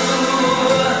do.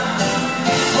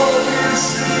 Hope you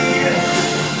see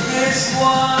this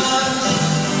one's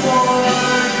for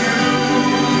you.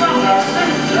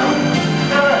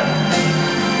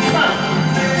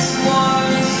 This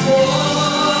one's for you.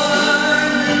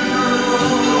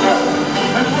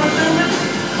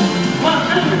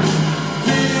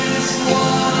 This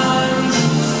one's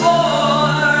for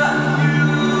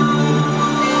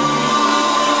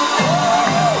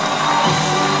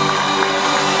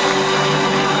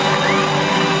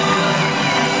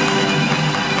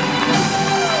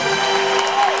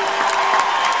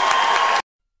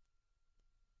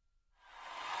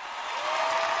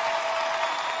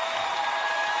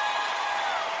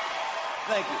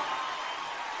Thank you.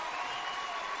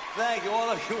 Thank you. All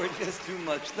of you are just too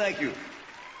much. Thank you.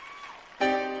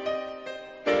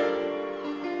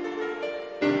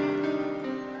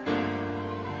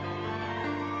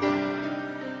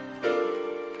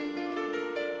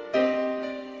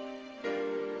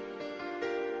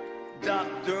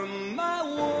 Doctor, my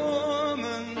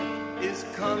woman is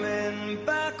coming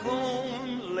back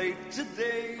home late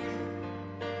today.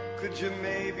 Could you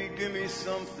maybe give me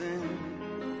something?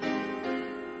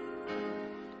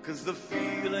 'Cause the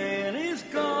feeling is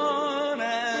gone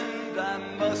and I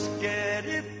must get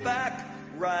it back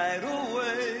right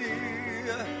away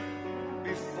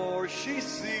before she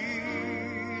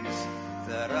sees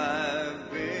that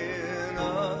I've been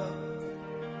up,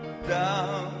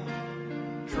 down,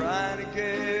 trying to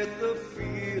get the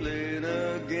feeling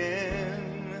again,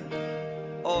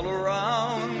 all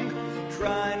around,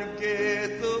 trying to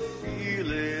get the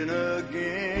feeling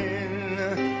again,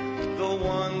 the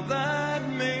one that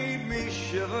made me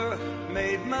shiver,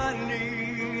 made my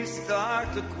knees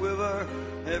start to quiver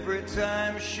every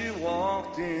time she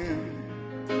walked in.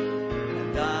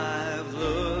 And I've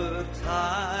looked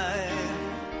high,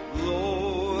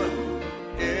 low,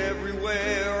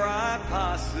 everywhere I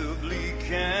possibly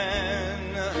can.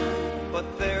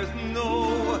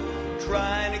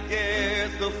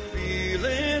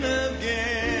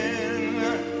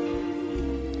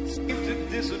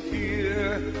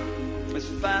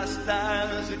 fast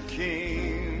as it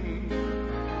came.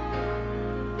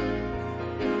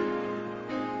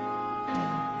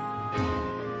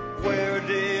 Where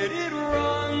did it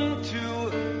run to?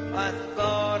 I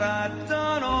thought I'd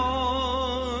done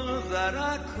all that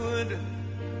I could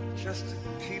just to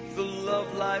keep the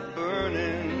love light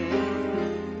burning.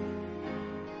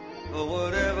 But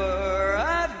whatever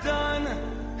I've done,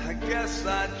 I guess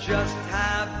I just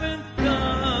haven't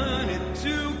done it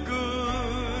too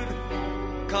good.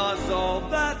 'Cause all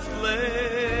that's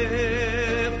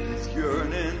left is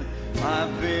yearning.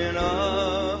 I've been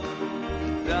up,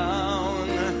 down,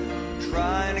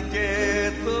 trying to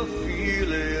get the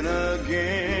feeling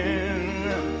again.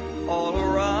 All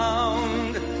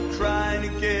around, trying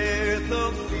to get the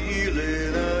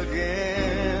feeling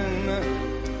again.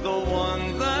 The one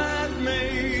that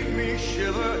made me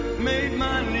shiver, made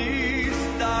my knees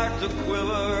start to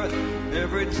quiver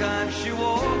every time she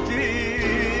walked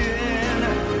in.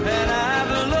 And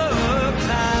I've looked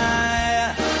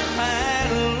high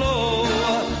and low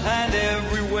and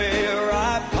everywhere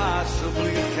I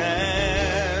possibly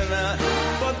can,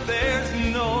 but there's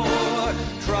no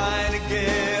trying to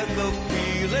get the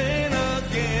feeling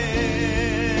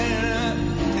again.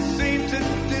 It seemed to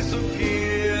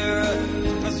disappear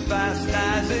as fast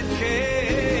as it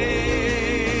came.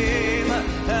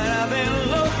 And I've been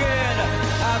looking,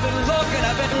 I've been looking,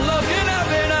 I've been looking, I've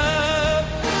been up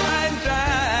and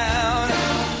down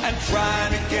and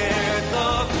trying to get the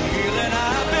feeling.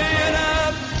 I've been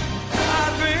up,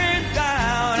 I've been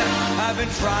down, I've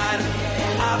been trying,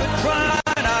 I've been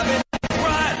trying, I've been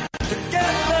trying to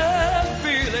get the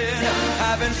feeling.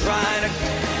 I've been trying to,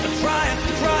 trying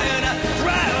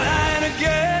to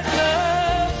get the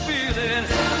feeling.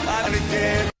 I'm gonna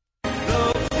get the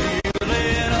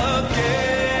feeling again.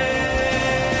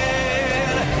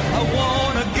 I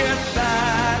wanna get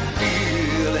that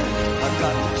feeling. I've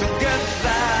got to get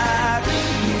that.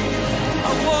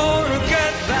 I wanna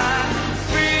get that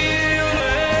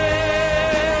feeling.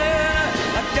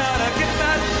 I gotta get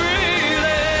that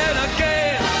feeling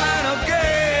again and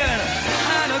again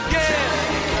and again.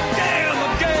 Damn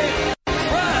again.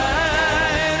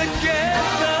 Trying to get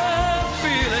the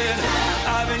feeling.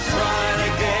 I've been trying to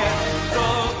get the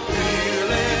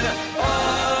feeling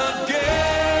again.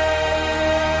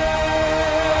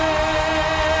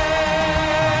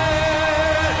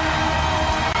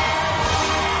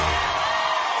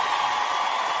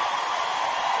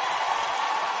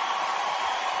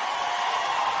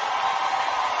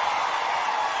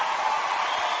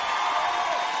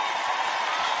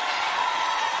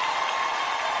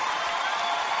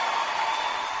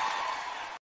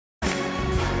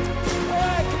 All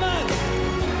right, come on.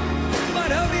 Come on,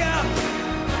 help me out.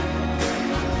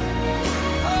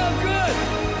 Oh, good.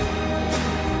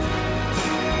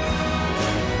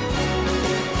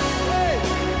 Hey.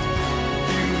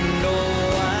 You know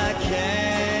I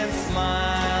can't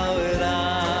smile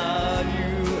without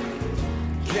you.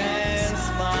 Can't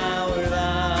smile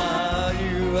without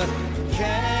you.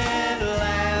 Can't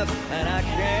laugh and I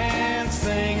can't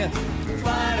sing.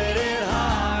 Finding it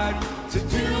hard to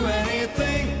do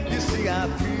anything. You see, I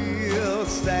feel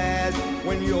sad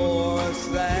when you're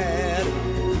sad.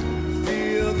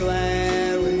 Feel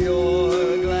glad when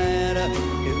you're glad.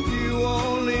 If you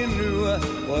only knew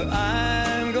what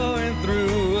I'm going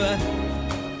through,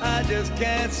 I just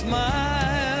can't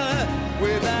smile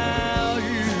without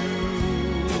you.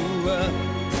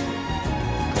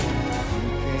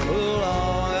 Came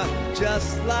along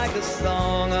just like a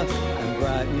song and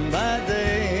brightened my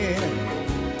day.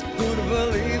 Who'd have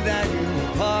believed that you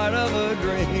were part of a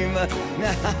dream?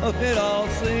 Now it all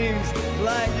seems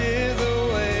like years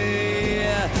away.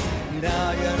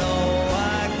 Now you know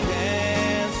I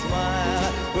can't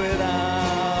smile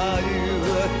without you.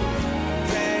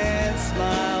 Can't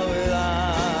smile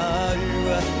without you.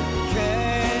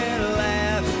 Can't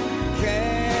laugh,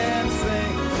 can't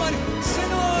sing. Come on,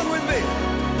 sing along with me.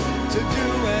 To do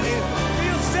anything.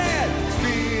 Feel sad,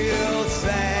 feel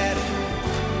sad.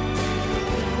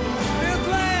 Feel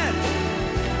glad.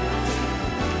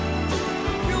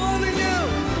 You only knew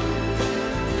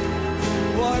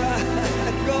what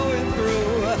I'm going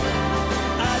through.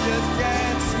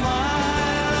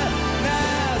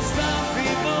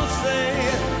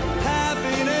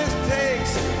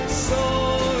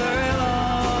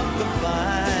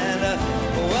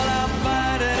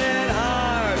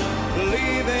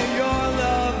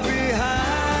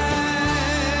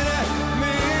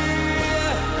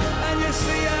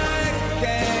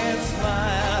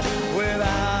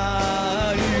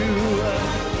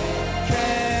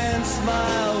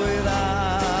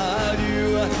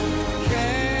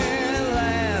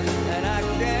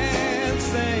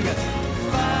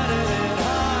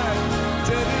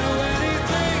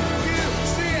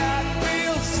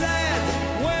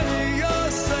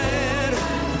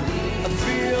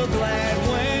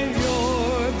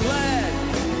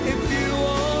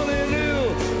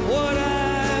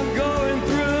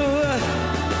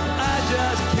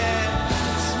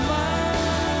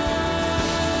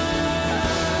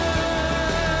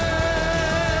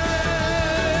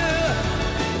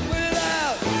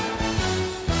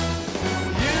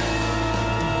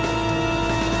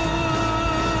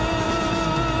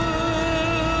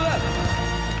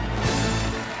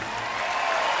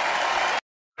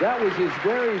 was his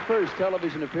very first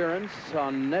television appearance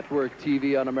on network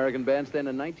TV on American Bandstand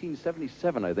in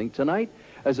 1977, I think. Tonight,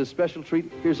 as a special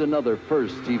treat, here's another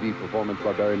first TV performance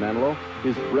by Barry Manilow.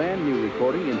 His brand new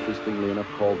recording, interestingly enough,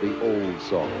 called The Old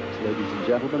Songs. Ladies and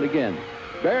gentlemen, again,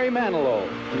 Barry Manilow.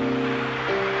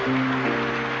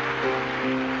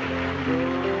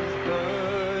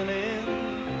 Burning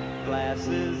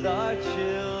glasses are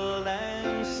chilled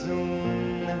and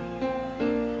soon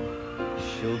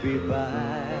she'll be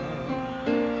back.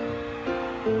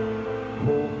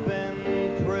 Hope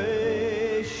and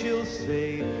pray she'll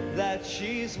say that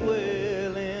she's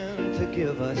willing to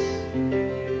give us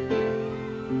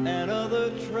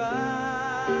another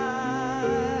try.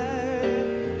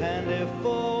 And if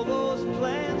all those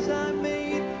plans I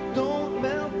made don't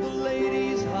melt the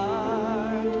lady's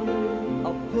heart,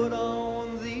 I'll put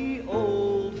on the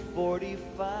old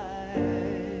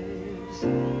 45s,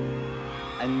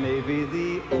 and maybe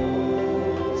the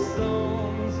old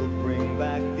songs will bring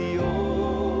back the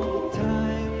old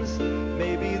times.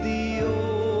 Maybe the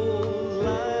old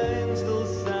lines will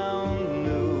sound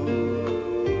new.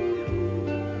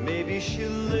 Maybe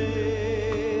she'll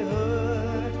lay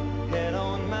her head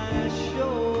on my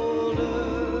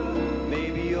shoulder.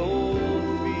 Maybe old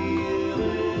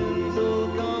feelings will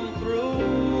come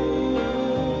through.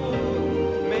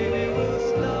 Maybe we'll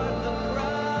start to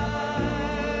cry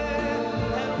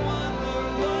and wonder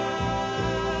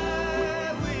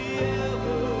why we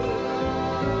ever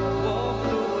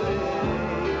walked away.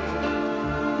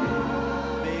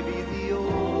 Maybe the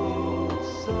old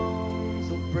songs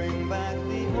will bring back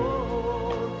the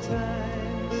old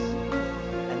times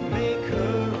and make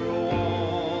her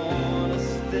wanna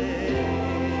stay.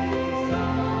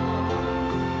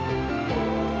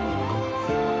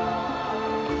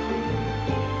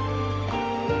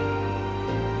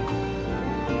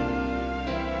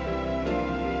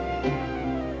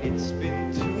 It's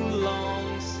been too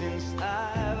long since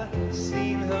I've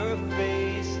seen her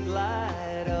face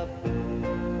light up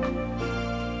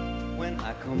when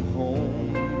I come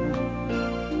home.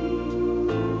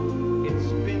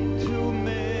 It's been too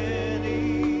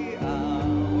many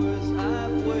hours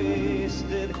I've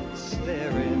wasted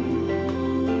staring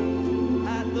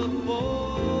at the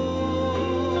phone.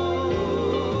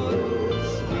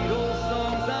 Sweet old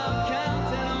songs, I'm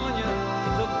counting on you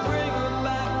to bring her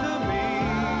back to me.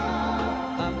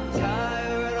 I'm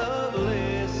tired of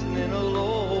listening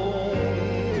alone.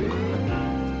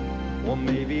 Or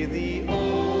maybe the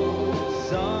old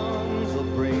songs will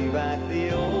bring back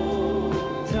the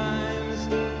old times.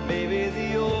 Maybe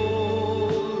the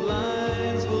old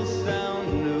lines will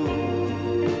sound new.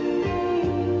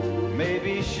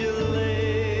 Maybe she'll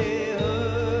lay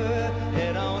her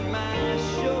head on my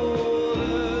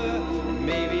shoulder.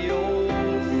 Maybe old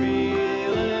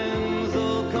feelings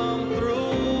will come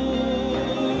through.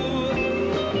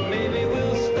 Maybe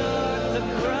we'll start to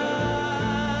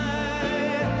cry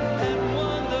and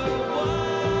wonder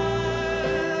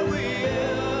why we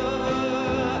ever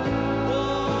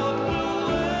walked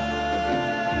away.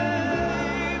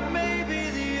 Maybe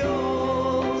the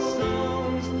old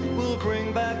songs will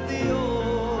bring back the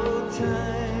old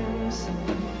times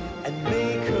and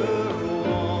make her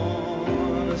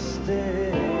wanna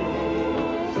stay.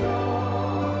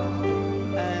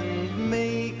 And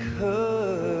make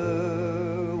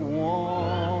her want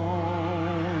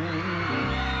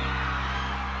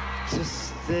to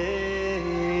stay.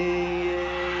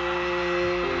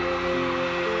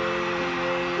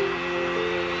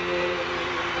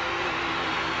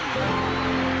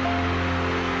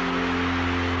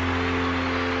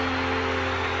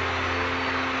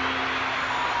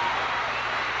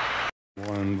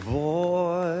 One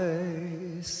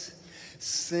voice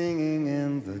singing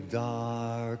in the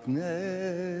darkness.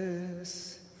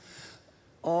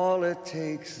 All it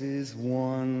takes is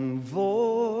one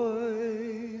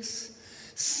voice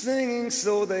singing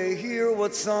so they hear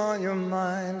what's on your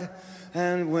mind.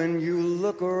 And when you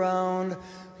look around,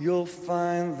 you'll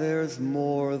find there's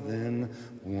more than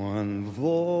one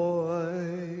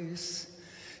voice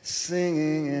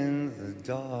singing in the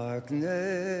darkness.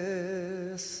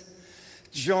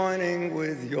 Joining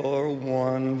with your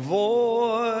one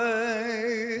voice,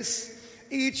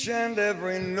 each and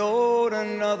every note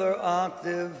another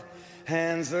octave.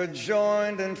 Hands are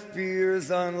joined and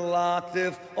fears unlocked.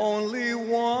 If only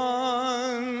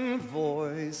one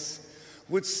voice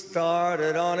would start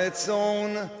it on its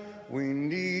own. We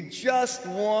need just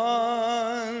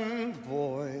one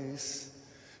voice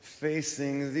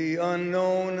facing the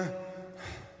unknown.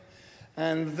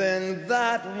 And then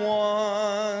that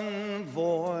one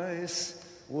voice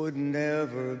would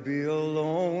never be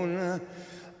alone.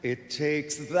 It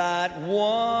takes that one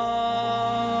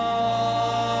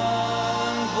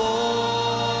voice.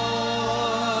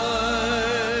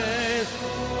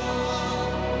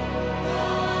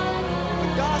 The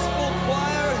gospel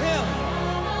choir hymn.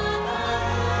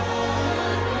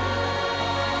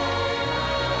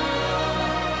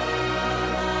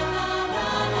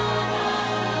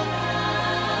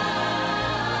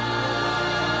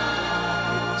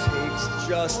 It takes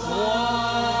just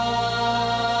one.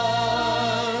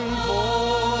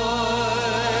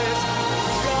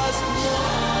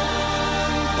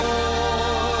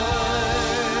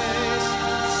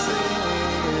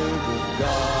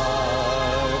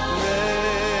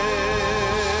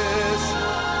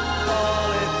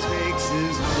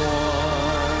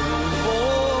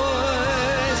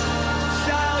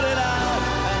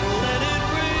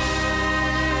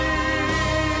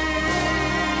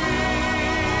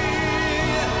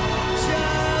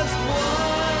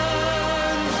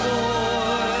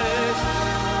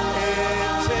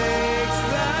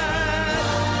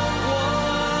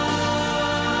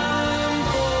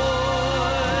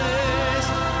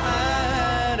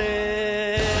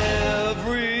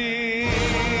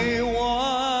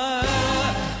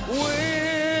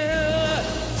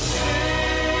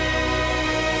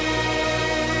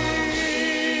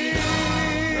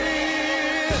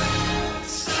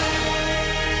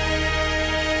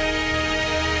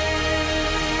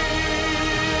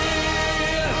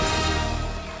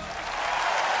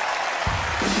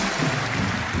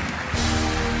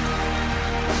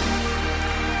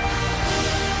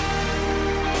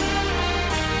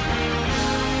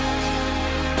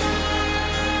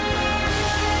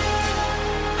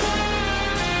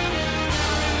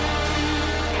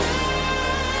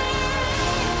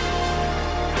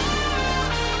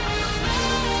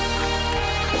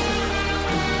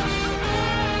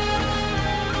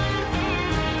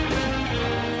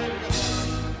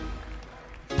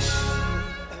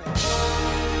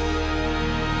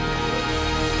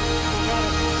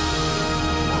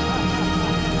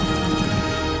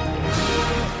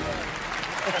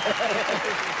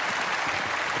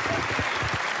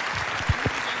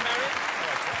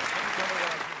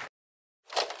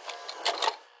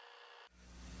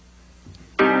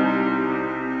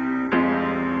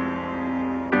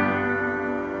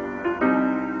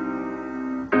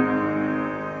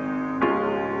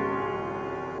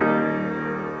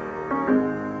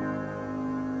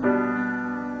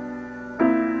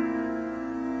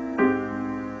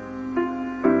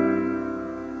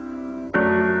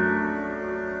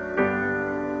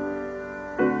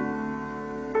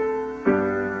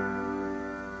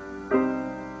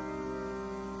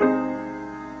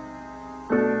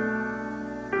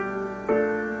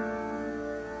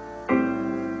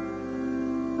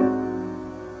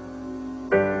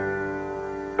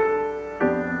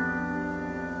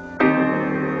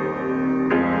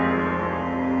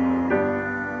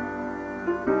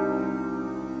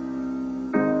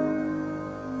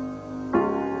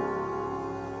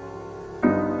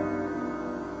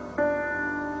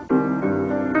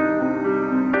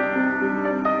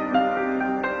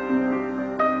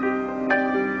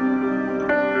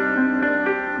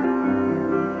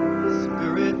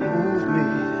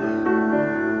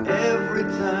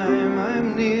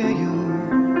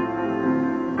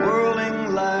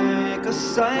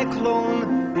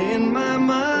 Cyclone in my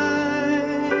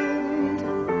mind.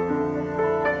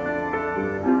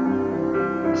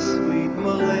 Sweet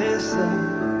Melissa,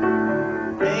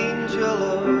 angel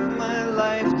of my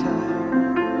lifetime,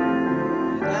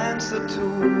 answer to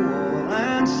all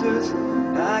answers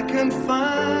I can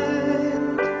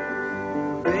find.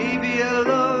 Baby, I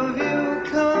love you,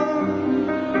 come.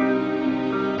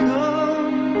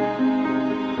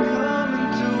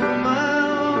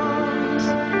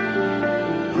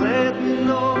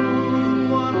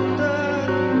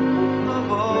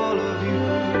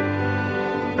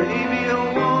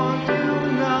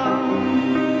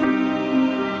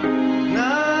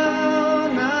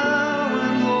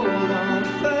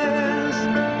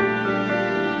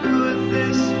 Could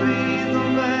this be the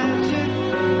magic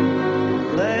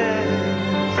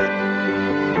land?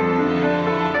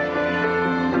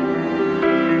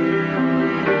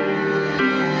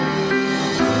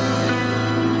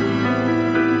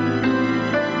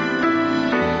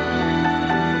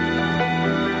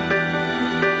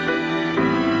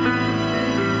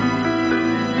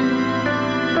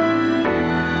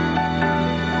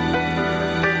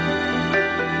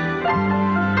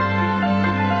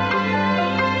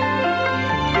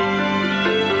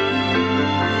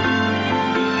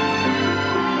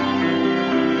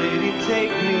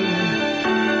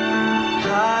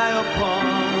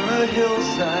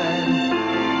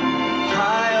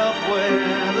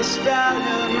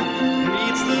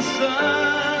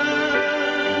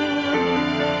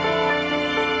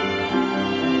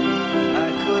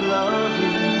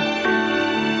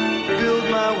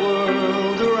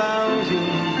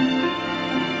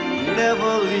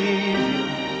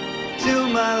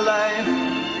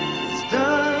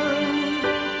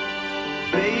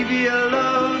 Baby, I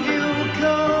love you.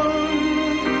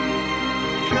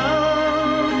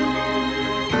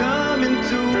 Come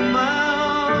into my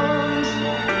arms.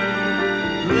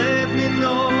 Let me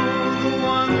know the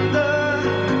wonder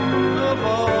of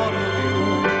all of you.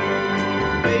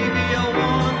 Baby, I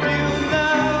want you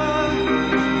now,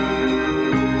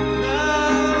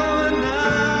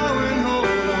 and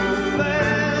hold on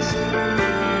fast.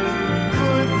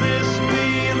 Could this be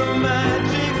the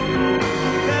magic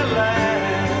that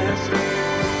lasts?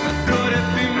 Could it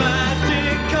be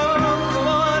magic? Come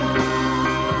on,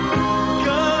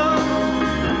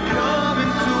 come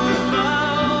into my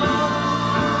arms.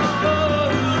 Oh,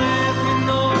 let me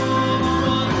know the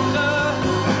wonder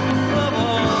of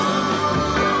all.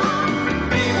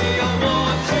 Baby, I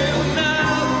want you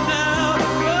now,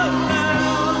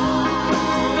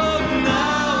 oh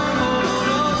now, hold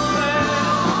on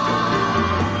fast.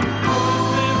 Could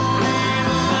this be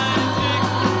the magic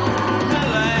that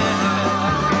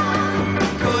lasts?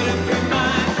 Could it be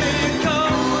magic?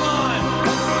 Come on,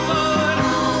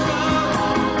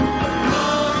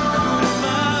 come into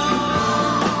my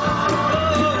arms.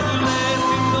 Oh, let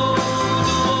me know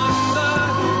the wonder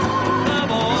of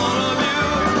all of you.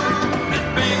 And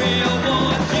baby, I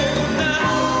want you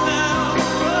now,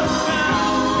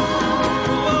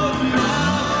 oh now,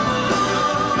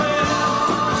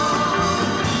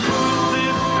 could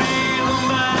this be the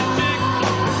magic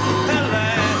that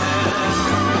lasts?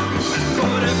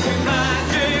 Could it be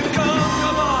magic?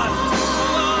 Come on.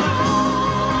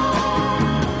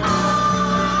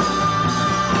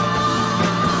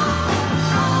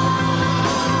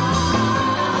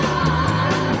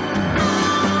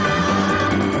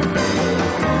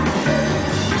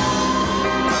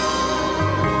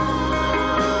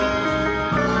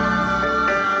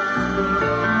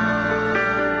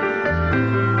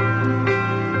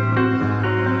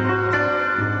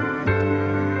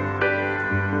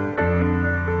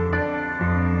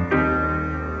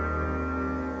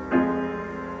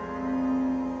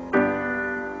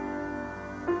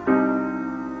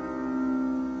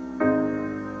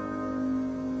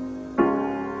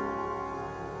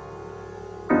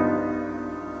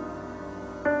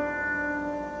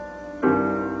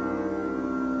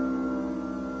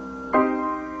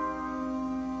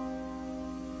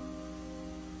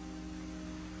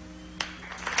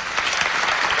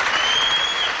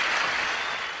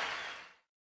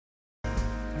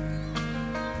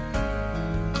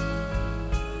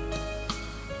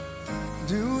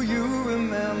 Do you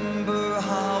remember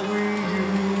how we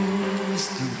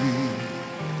used to be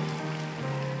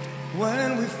when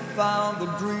we found the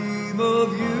dream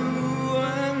of you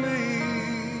and me?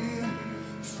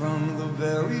 From the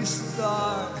very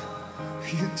start,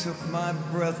 you took my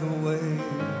breath away.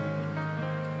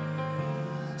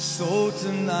 So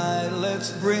tonight,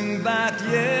 let's bring back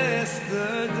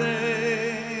yesterday.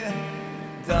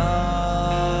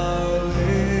 Darling,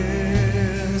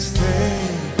 stay.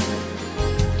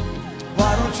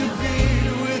 Why don't you be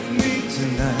with me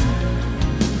tonight?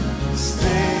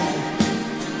 Stay.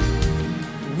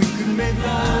 We could make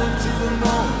love till the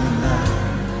morning light.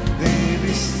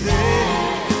 Baby, stay.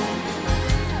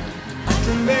 I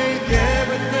can make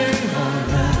everything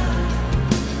alright.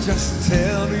 Just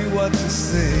tell me what to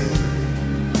say,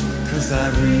 'cause I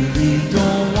really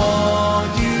don't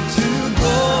want you to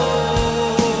go.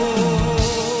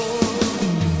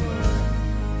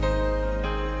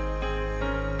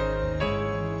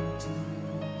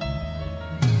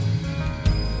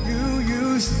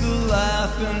 Used to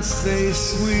laugh and say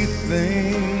sweet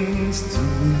things to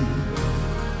me.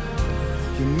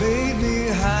 You made me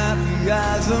happy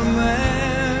as a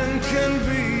man can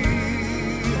be.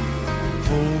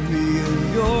 Hold me in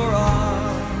your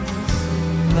arms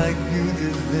like you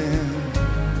did then.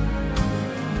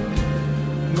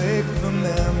 Make the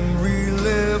memory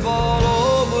live all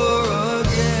over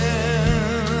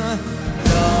again.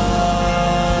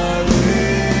 Darling,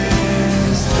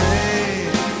 stay.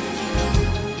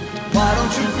 Why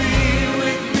don't you be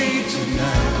with me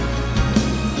tonight?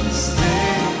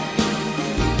 Stay.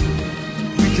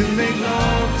 We can make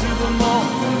love till the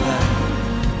morning light.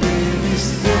 Baby,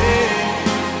 stay.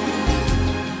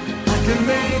 I can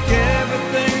make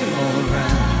everything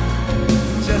alright.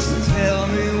 Just tell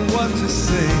me what to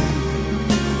say,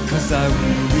 'cause I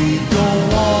really don't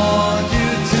want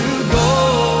you to go.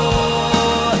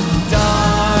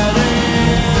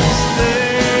 Darling,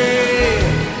 stay.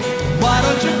 Why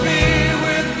don't you be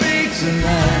with me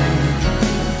tonight?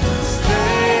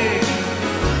 Stay.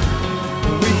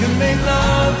 We can make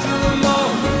love till the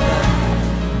morning light.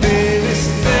 Baby,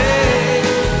 stay.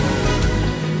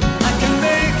 I can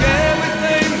make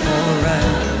everything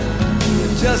alright.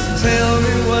 just tell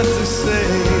me what to say,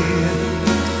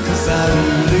 'cause I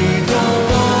really don't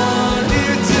want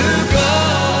you to go.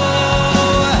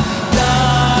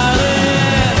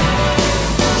 Darling,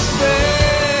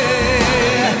 stay.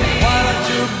 Why don't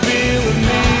you be with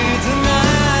me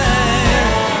tonight?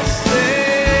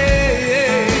 Stay.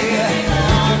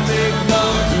 We can make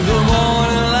love to the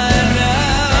morning light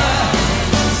now.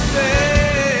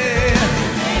 Stay.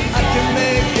 I can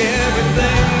make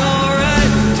everything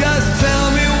alright. Just tell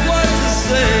me what to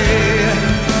say,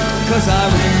 'cause I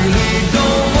really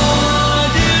don't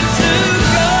want you to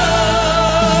go.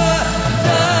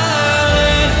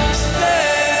 Darling, stay.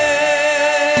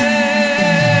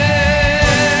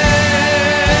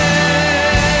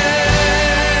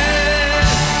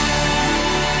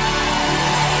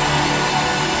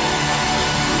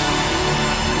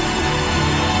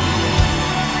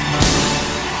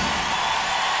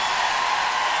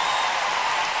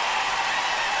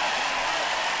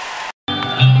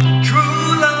 True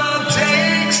love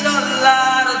takes a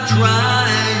lot of trying.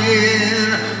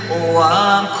 Oh,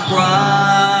 I'm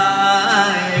crying.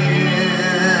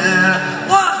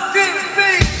 1, 2,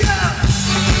 3, go!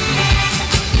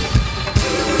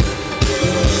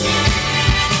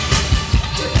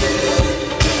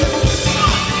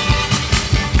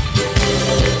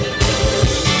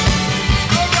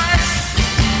 Alright,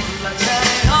 let's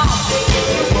hang on to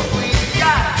what we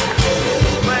got.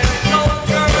 When it's no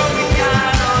girl, we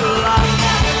got a lot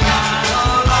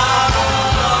of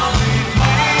love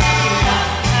between.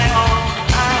 Hang on,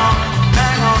 hang on.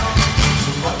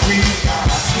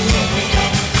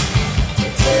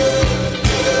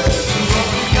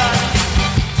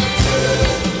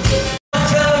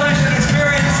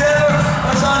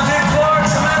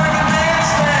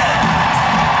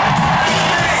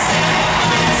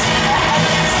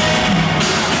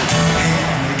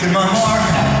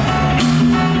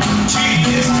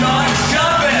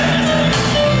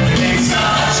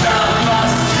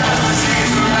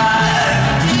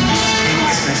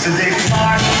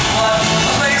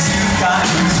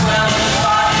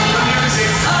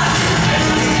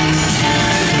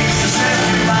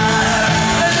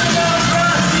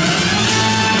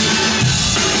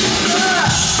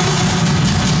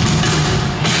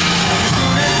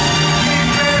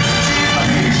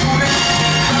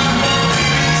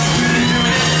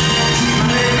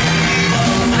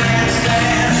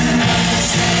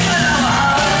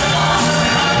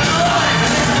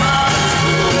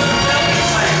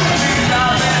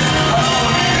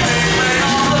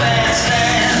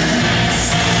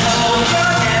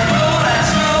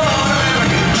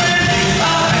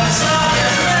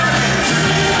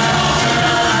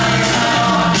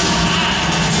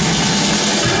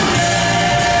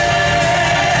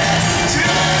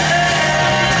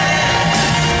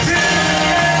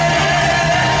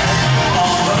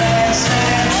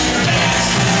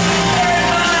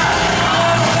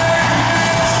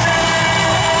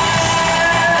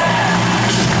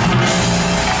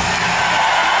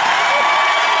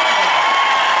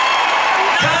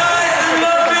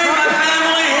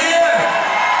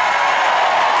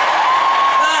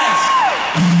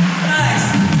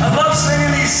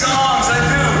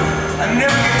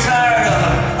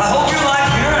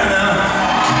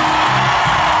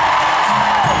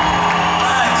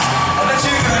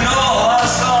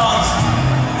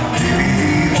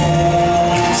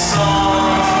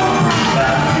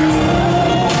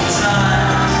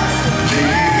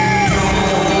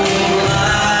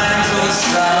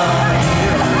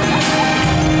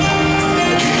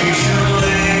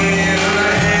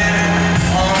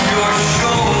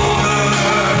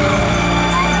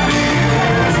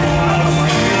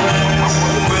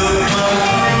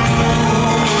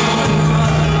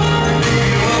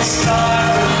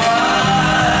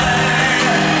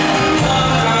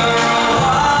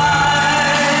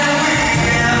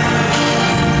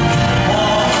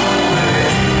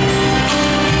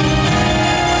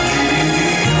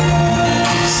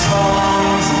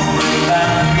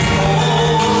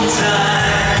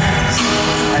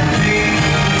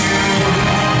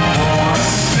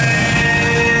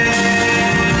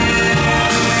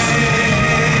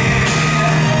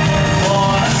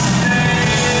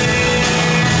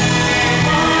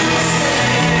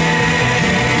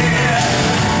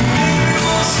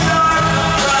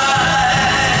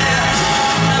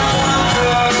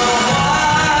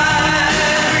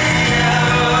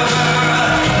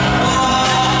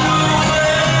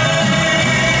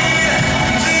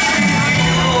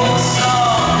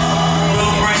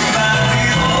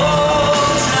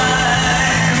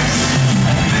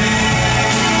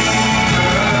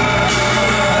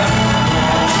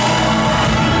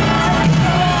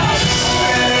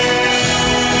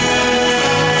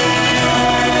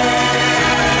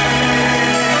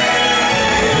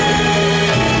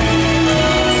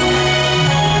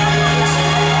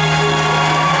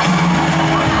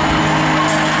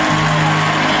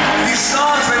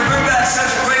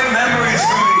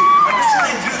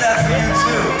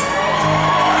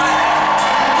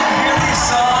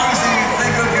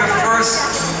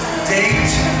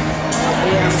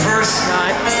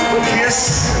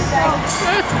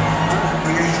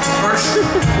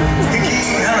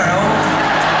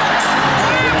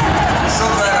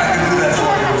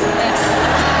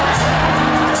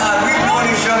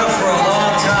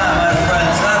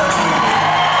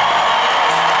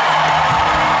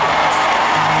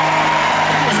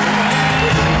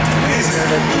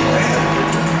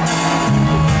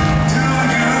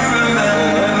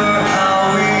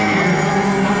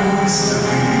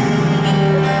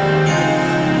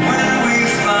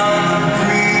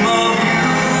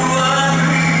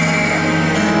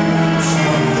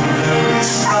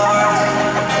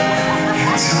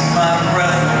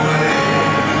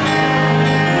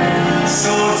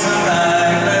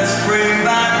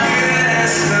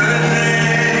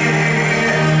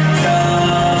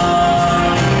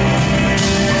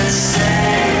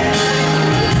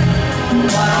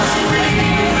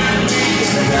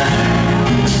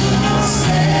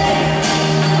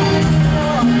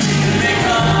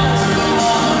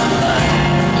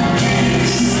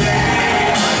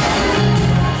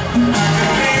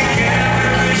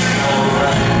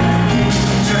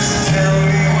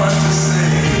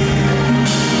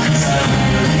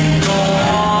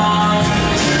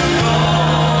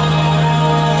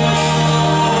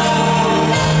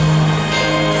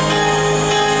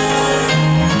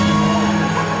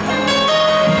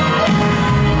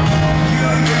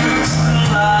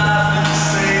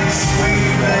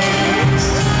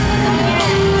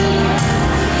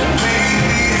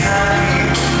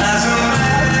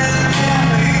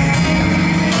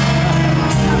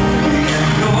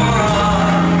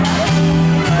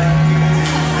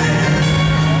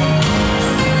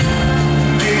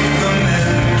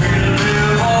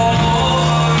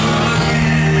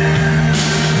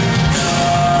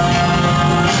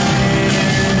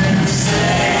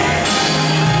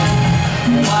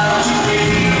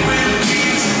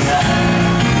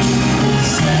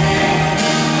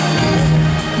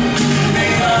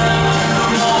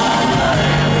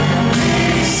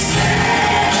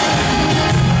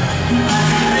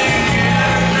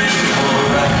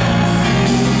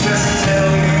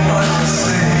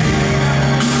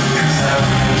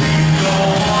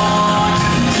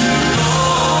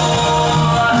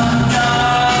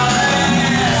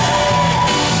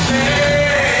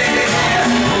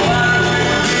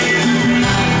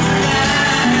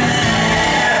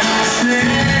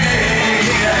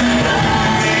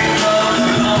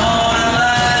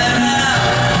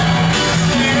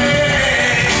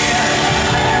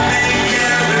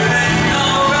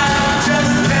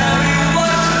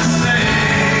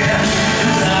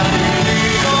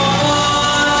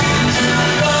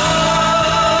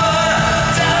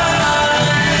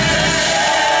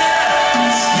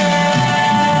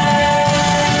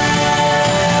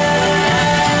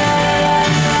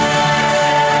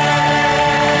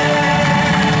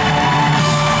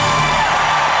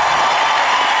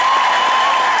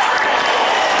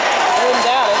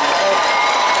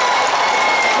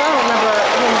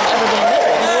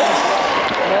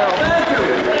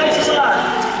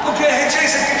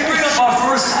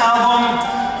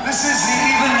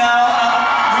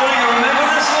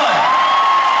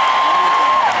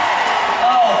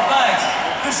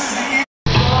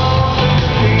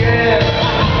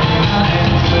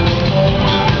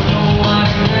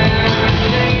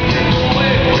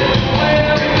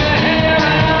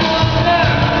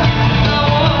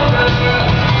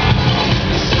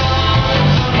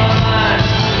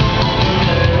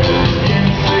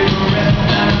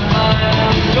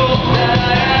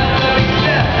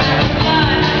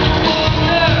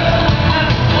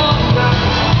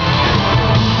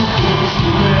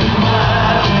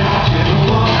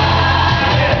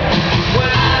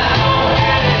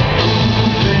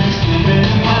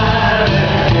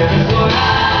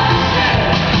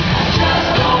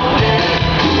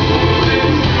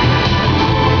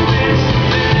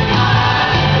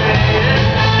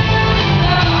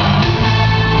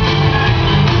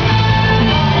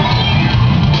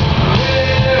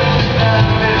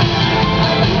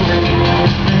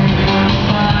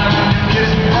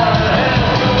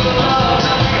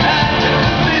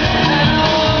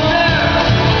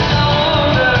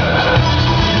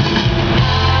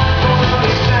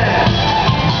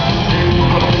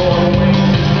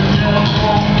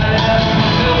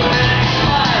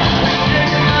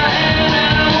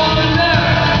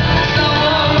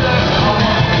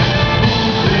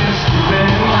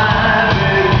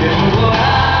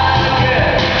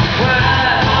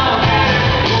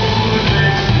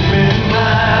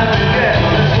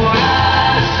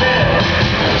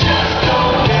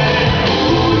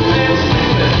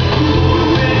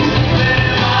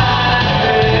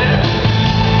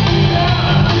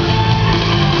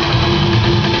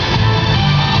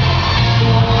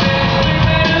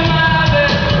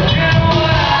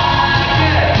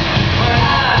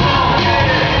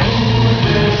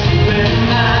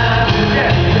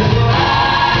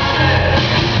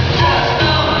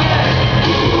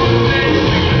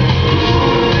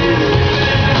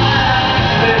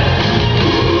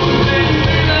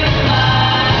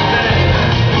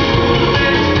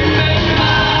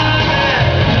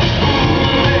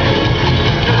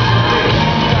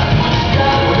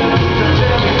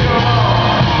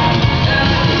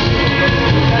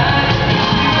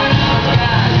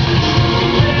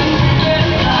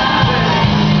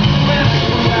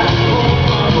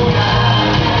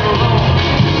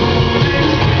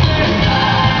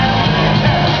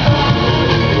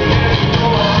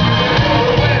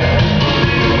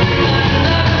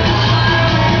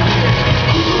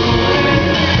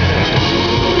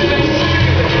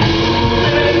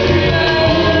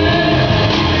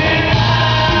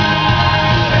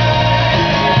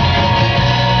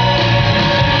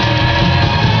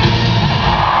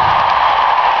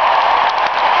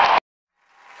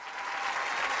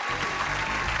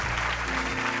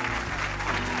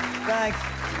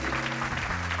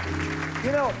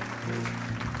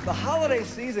 The holiday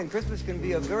season, Christmas can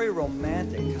be a very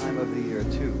romantic time of the year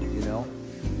too, you know?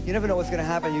 You never know what's gonna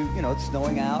happen. You know, it's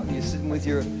snowing out and you're sitting with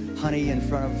your honey in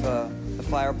front of the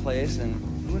fireplace and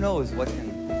who knows what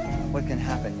can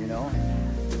happen, you know?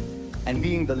 And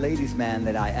being the ladies' man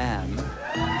that I am,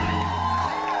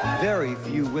 very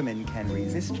few women can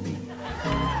resist me.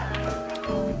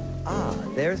 Ah,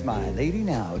 there's my lady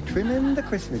now, trimming the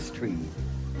Christmas tree.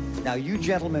 Now you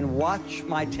gentlemen watch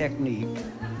my technique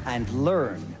and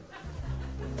learn.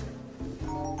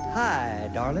 Hi,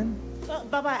 darling.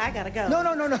 Bye-bye, I gotta go. No.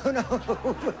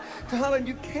 Darling,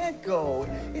 you can't go.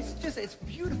 It's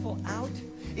beautiful out.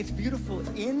 It's beautiful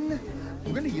in.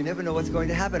 Really, you never know what's going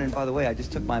to happen. And by the way, I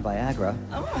just took my Viagra.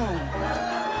 Oh.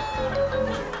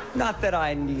 Not that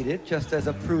I need it, just as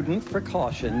a prudent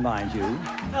precaution, mind you.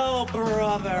 Oh,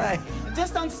 brother. Right.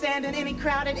 Just don't stand in any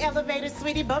crowded elevators,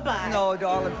 sweetie. Bye-bye. No,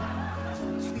 darling.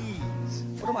 Please.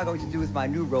 What am I going to do with my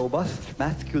new robust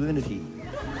masculinity?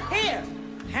 Here,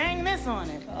 hang this on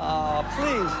it. Oh,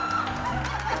 please.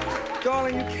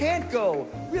 Darling, you can't go.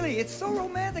 Really, it's so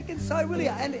romantic inside, really.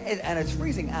 And it's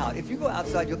freezing out. If you go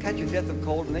outside, you'll catch your death of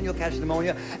cold, and then you'll catch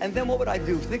pneumonia. And then what would I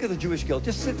do? Think of the Jewish guilt.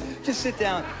 Just sit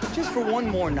down, just for one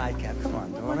more nightcap. Come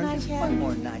on, darling. Just one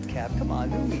more nightcap. Come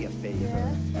on, do me a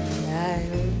favor. I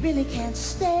really can't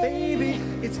stay. Baby,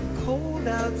 it's cold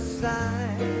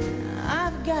outside.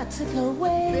 I've got to go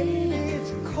away. Baby,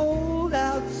 it's cold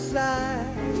outside.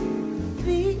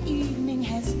 The evening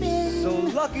has been So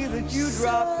lucky that you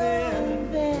dropped in.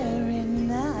 very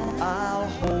nice. I'll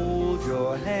hold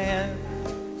your hand.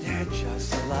 They're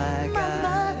just like My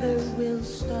mother eyes. will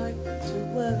start to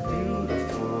worry,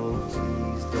 Beautiful,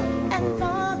 please don't and worry.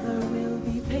 father will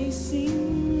be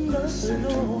pacing the Listen to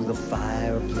floor. the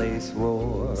fireplace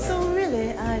roar. So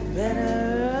really, I'd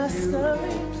better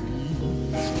scurry.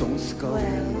 Please don't scurry.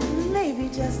 Well, maybe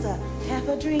just a half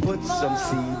a drink Put more. some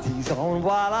CDs on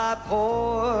while I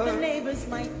pour. The neighbors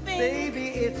might think, Baby,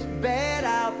 it's bad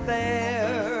out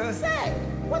there. say,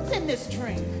 what's in this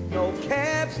drink? No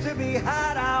cabs to be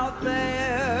had out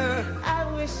there. I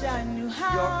wish I knew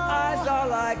how Your eyes are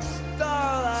like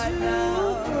starlight to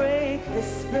now. break the You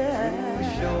spell.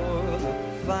 sure look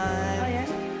fine. Oh, yeah?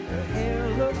 Your hair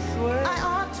looks swell. I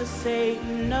ought to say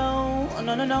no,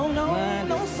 Mind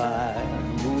no, if sir.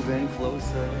 I'm moving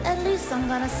closer? At least I'm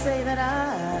gonna say that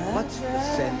I What's the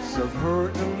tried. sense of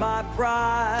hurting my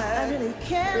pride? I really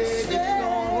can't Baby, stay.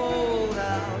 don't hold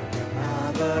out.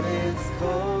 But it's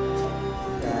cold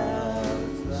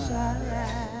outside.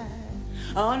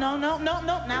 Oh, no.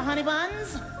 Now, honey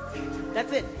buns,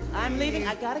 that's it. I'm leaving.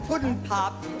 I gotta go. Puddin'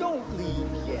 Pop, don't leave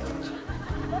yet.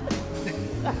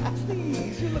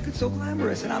 Please, you're looking so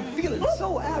glamorous and I'm feeling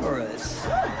so amorous.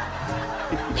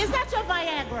 Is that your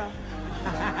Viagra?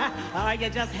 Are you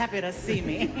just happy to see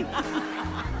me?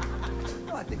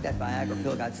 Oh, I think that Viagra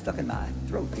pill got stuck in my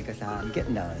throat because I'm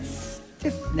getting a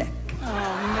stiff neck.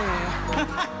 Oh, man.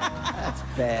 That's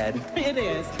bad. It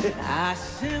is. I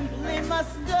simply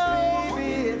must go.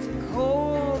 Baby, it's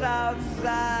cold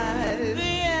outside. The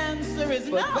answer is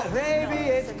no. But baby,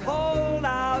 it's cold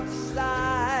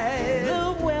outside.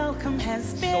 The welcome has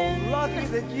So been lucky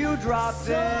that you dropped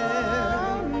so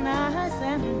in. nice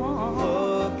and warm.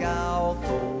 Look out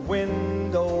the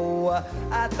window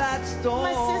at that storm.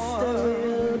 My sister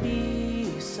will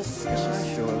be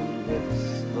suspicious, Your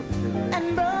lips look delicious,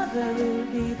 and brother will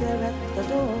be there at the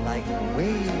door. like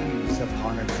waves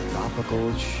upon a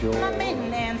tropical shore. My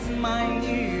maiden aunt's mind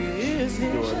is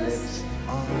Your vicious. lips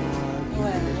are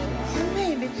Well, delicious.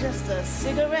 maybe just a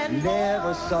cigarette Never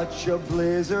more. such a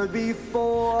blizzard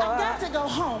before. I've got to go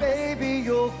home. Baby,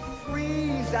 you'll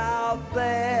freeze out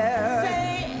there.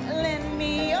 Say, lend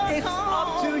me your It's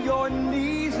up to your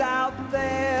knees out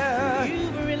there.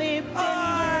 You've really been I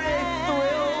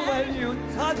thrill when you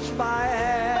touch my But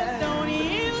hand. don't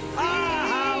you see?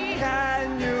 How can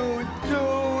you do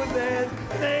this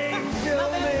thing to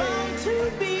Nothing me? bound to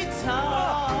be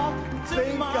taught Think of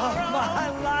tomorrow. my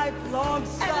lifelong At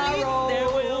sorrow. least there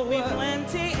will be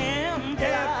plenty in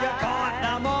If you caught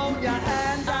pneumonia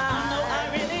and I know I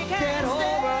really can't get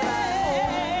over that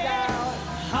old doubt.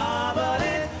 Ah, but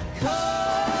it's cold.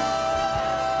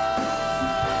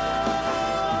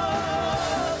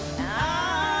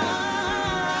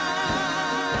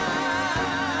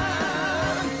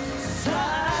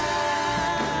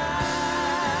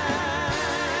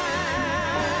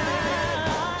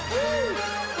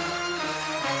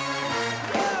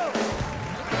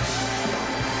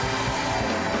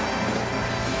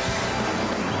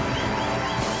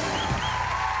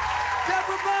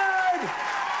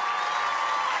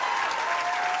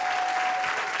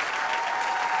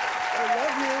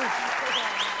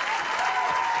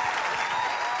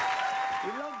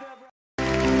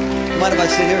 Mind if I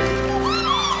sit here?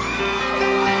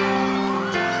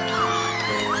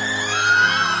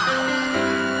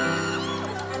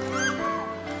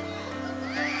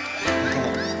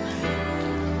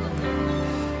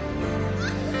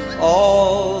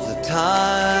 All the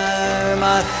time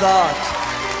I thought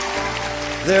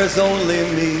there's only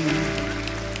me,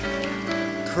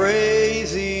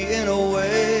 crazy in a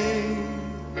way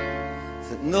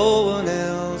that no one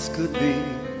else could be.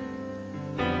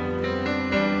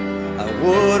 I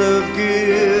would have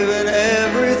given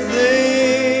everything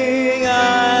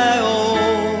I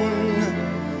own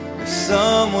if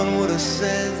someone would have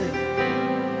said,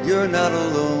 you're not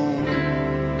alone.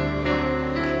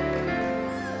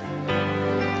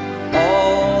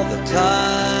 All the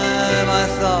time I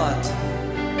thought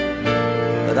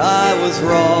that I was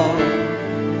wrong,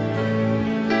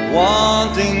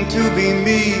 wanting to be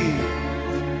me,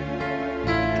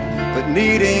 but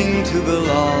needing to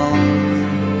belong.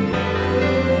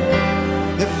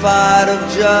 If I'd have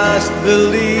just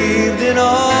believed in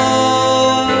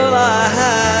all I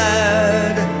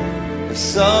had, if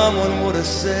someone would have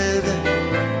said,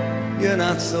 you're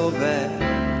not so bad.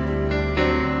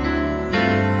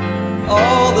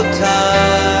 All the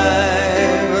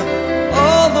time,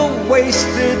 all the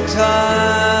wasted time,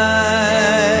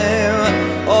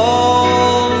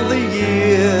 all the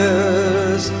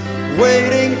years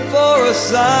waiting for a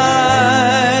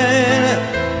sign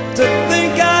to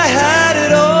think I had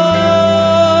it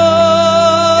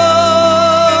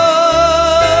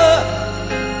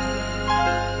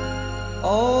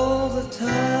all the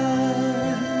time.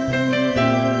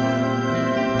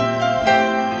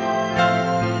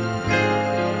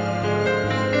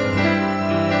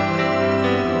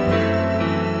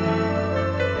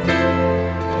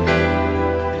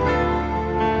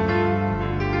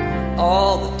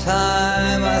 All the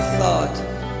time I thought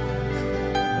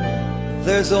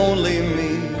there's only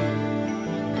me,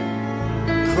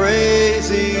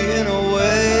 crazy in a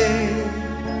way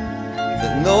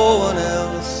that no one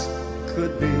else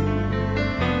could be.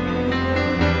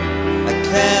 I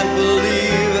can't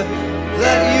believe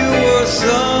that you were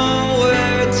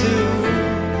somewhere too,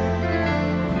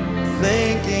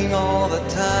 thinking all the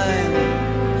time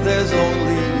there's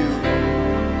only you.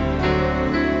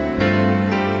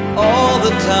 All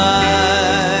the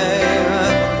time,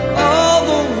 all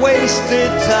the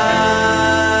wasted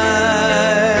time,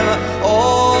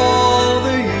 all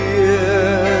the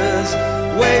years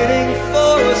waiting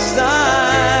for a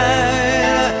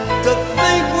sign to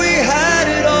think we had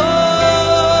it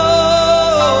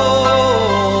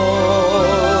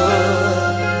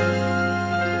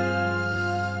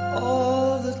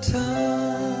all the time.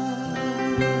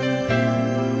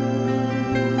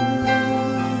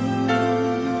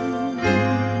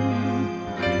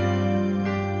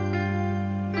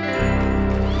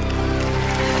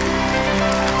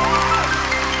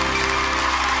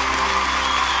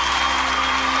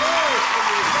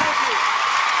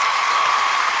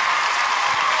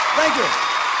 Thank you.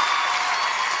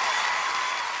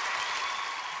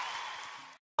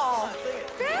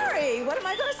 Barry, what am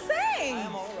I going to sing?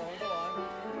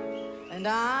 And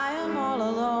I am all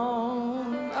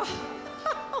alone.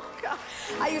 Oh, God.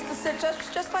 I used to sit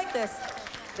just like this.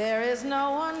 There is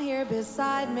no one here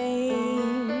beside me.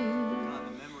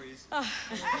 Oh,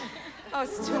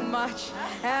 it's too much.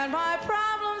 And my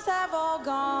problems have all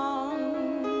gone.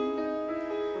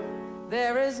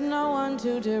 There is no one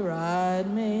to deride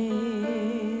me.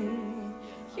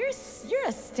 You're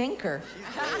a stinker.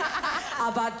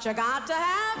 But you got to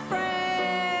have friends.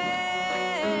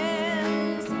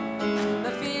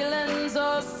 The feelings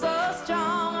are so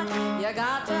strong. You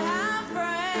got to have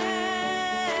friends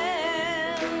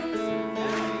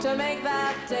to make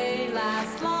that day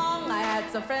last long. I had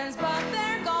some friends, but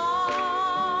they're gone.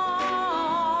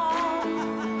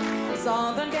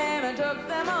 Something came and took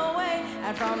them away,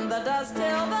 and from the dusk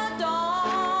till the dawn,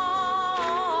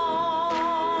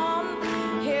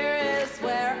 here is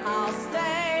where I'll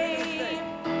stay,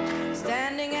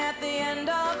 standing at the end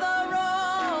of the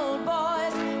road,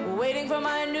 boys, waiting for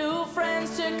my new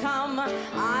friends to come.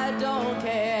 I don't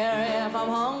care if I'm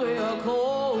hungry or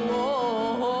cold,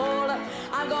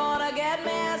 I'm gonna get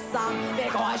me some,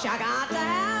 because you got to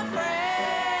have friends.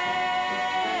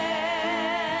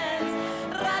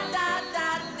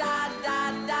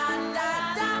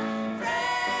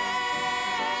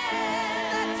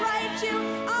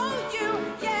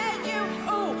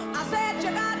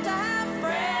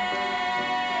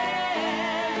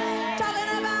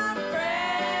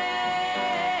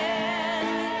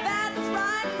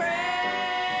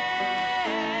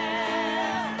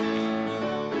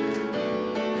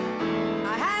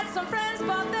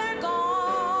 But they're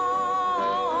gone.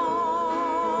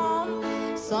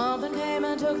 Something came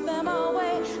and took them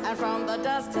away, and from the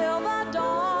dusk till the dawn,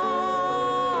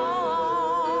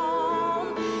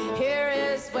 here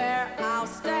is where I'll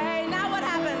stay. Now what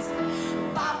happens?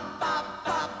 Bop, bop,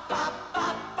 bop, bop,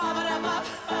 bop, bop-a-da-bop,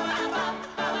 bop-a-da-bop,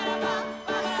 bop-a-da-bop,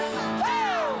 bop-a-da-bop.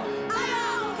 Woo! I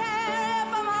don't care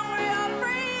if I'm hungry or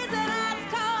freezing, it's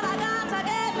cold. I got to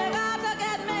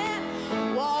get me.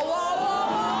 Whoa, whoa,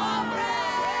 whoa, whoa,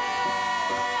 friend.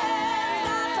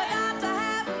 Got to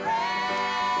have friend.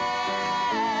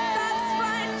 That's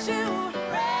right, you.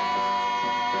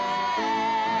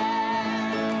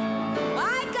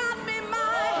 I got me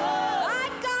mine. I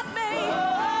got me.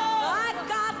 I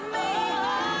got me.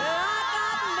 I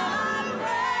got me my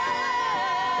friends.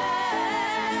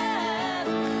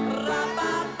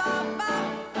 Ra-ba-ba-ba-ba.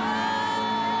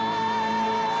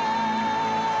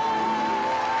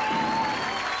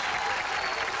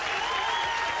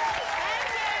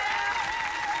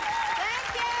 Thank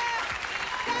you.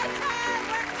 That's why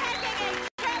we're taking a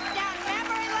trip down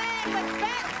memory lane with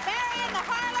Barry and the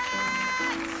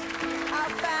Harlots. How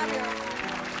fabulous.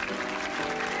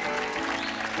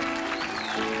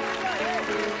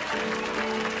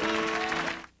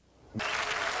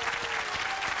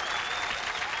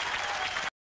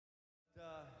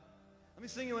 Let me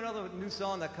sing you another new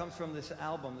song that comes from this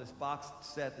album, this box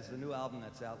set. This is a new album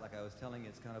that's out. Like I was telling you,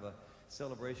 it's kind of a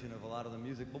celebration of a lot of the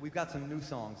music. But we've got some new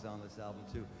songs on this album,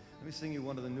 too. Let me sing you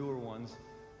one of the newer ones.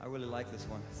 I really like this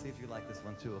one. See if you like this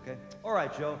one, too, okay? All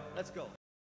right, Joe, let's go.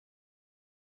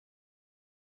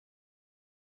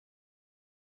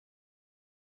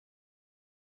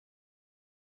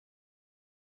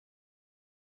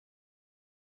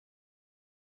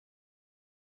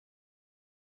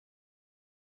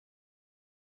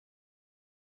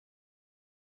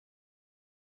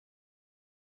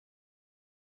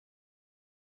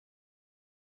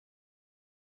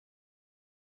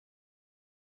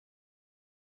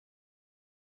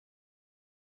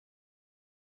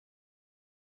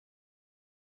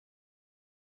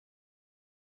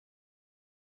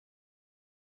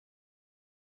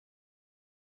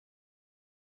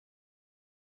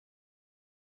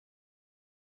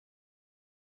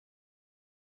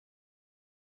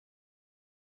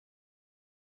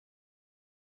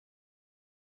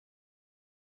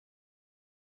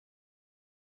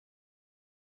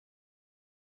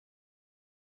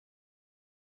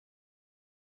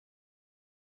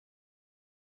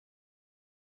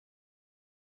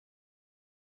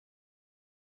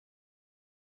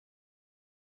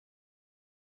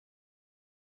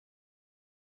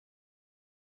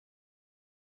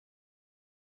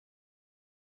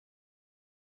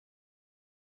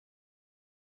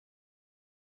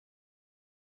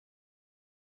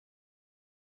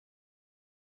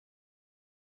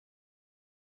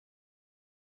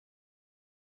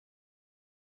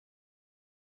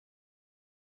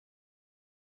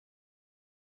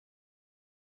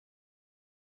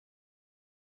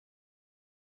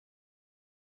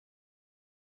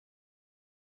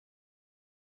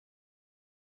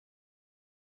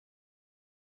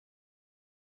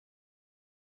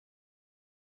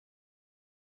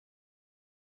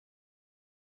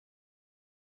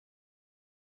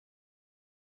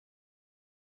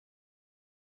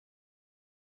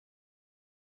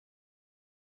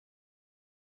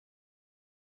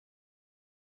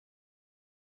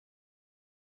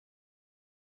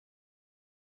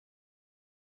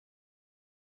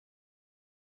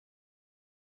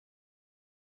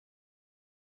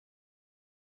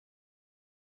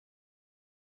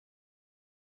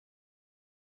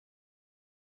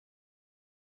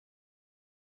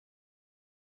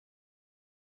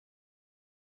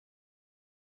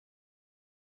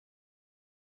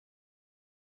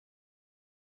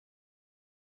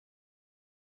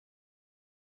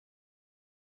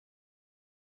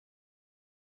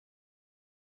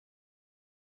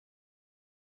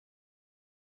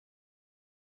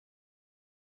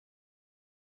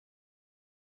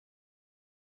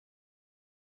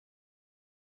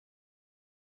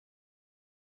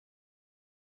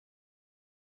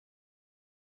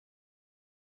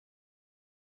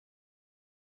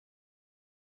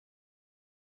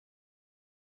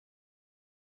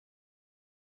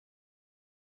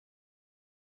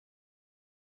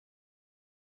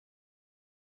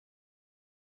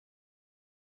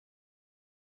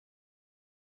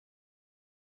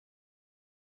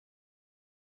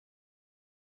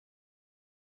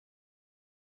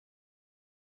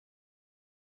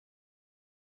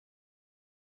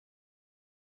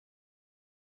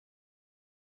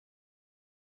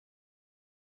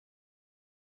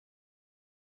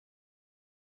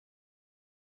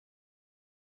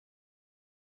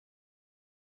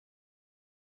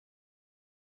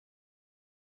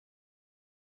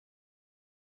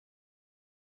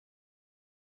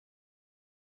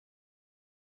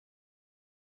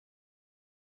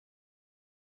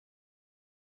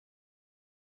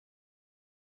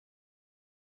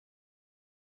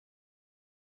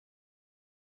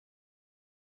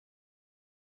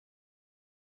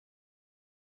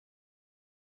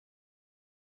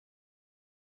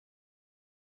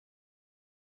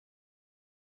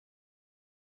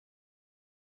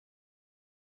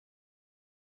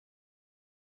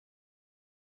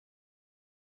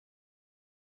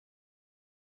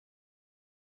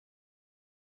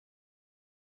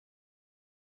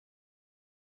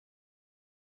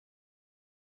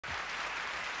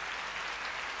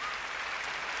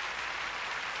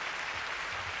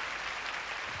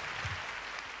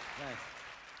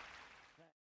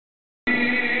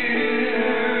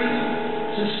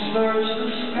 search the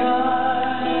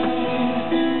sky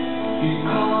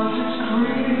because it's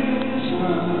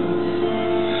Christmas,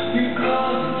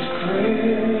 because it's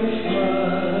Christmas.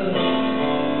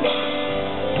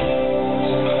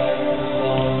 Tonight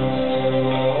belongs to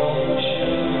all the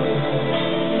children.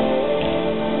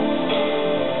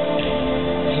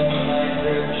 Tonight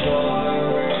their joy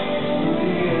rings through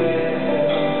the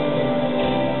air.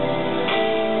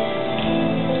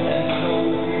 And so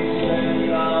we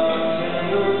send our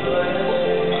tender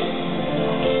blessings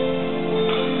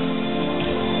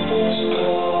to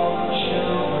all the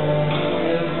children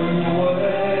everywhere.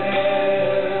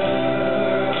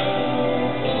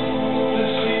 To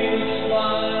see the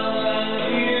smile and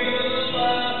hear the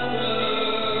laughter,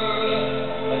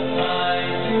 a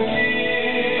time to give,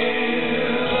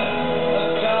 a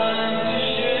time to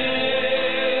share,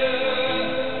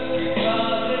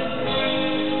 because it's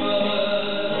Christmas,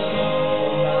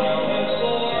 now and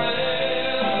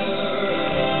forever,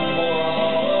 for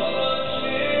all of the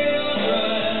children,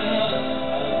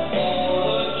 and for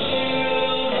the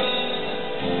children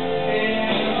in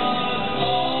us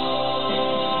all.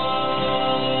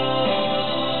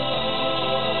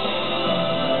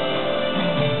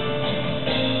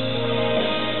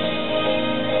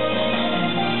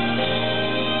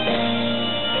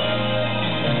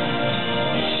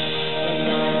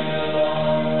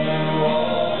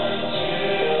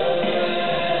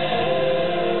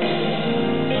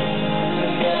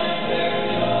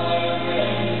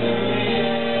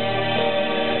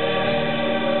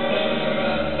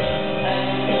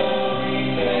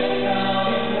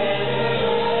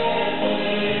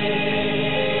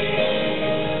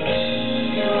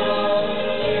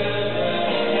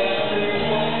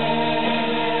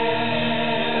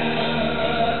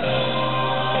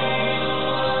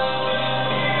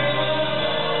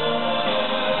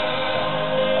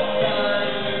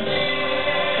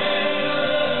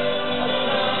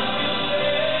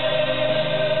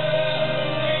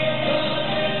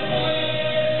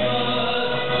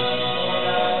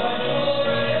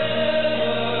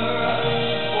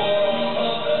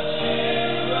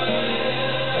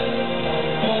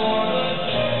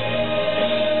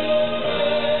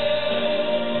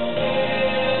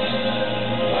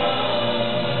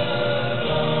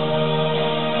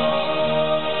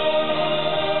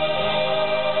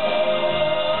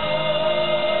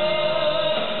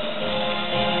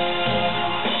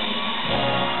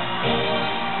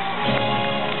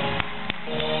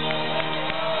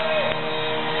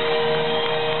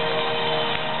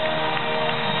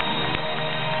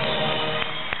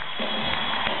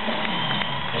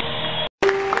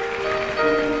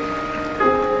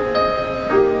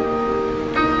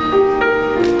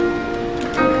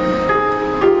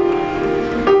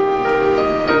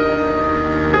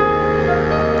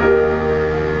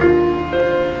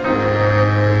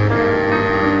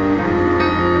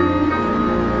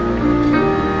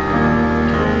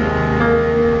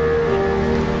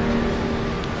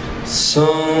 So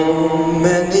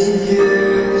many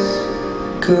years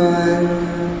gone,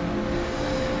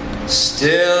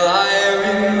 still I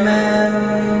remember.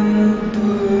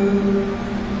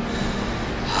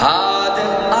 How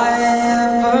did I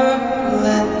ever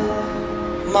let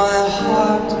my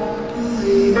heart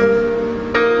believe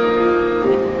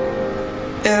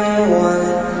in one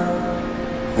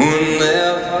who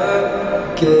never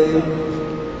gave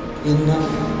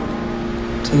enough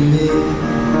to me?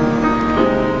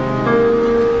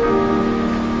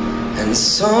 And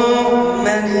so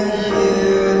many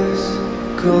years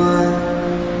gone,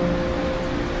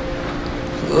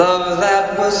 love that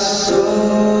was so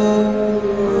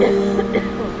real.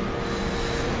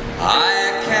 I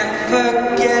can't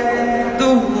forget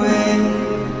the way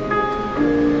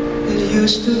it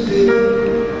used to be,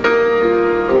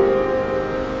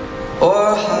 or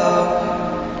how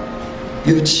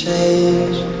you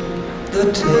changed the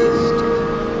taste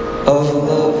of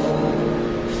love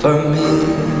for me.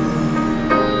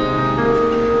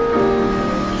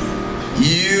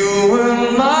 You were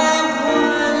my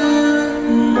one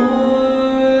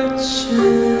more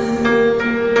chance.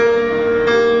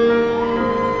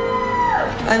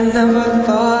 I never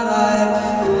thought I'd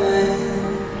find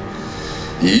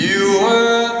you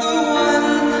were the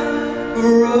one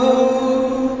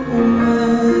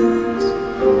romance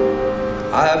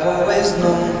I've always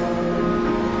known.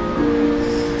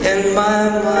 In my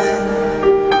mind,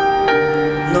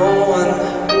 no one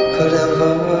could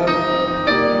ever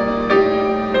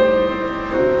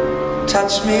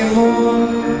touch me more.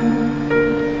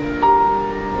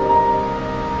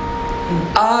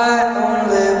 I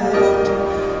only hope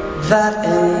that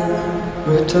in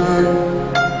return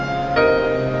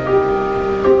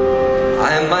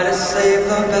I I might have saved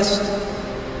the best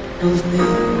of me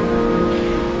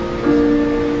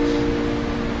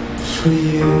for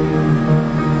you.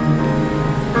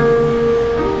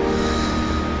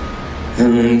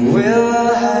 And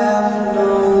we'll have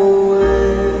no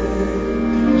end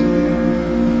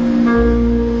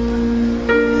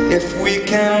if we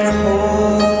can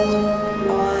hold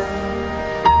on.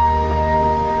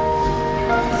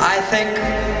 I think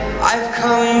I've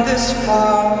come this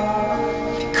far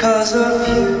because of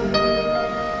you.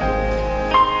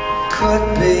 Could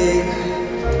be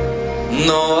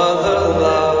no other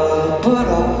love but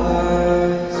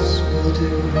ours will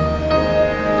do.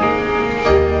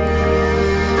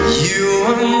 You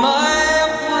are my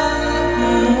one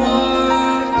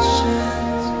more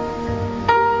chance.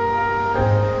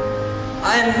 I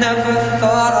never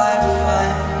thought I'd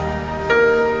find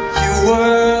you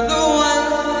were the one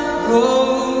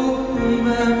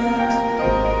romance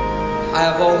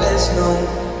I've always known.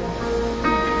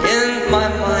 In my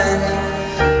mind,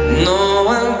 no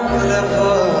one could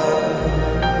ever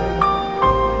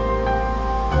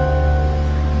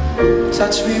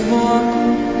touch me more.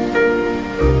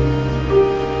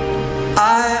 I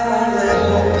only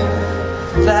hope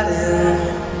that in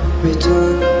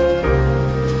return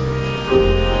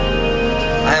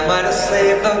I might have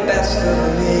saved the best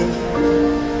of me.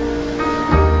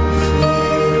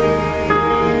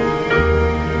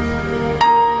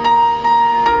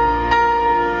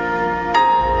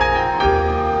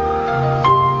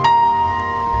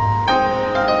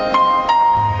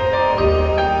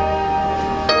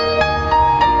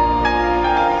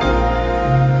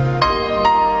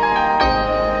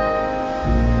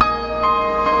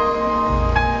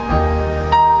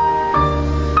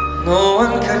 No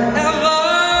one could ever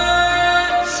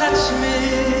touch me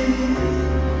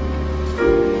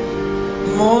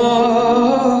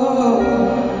more.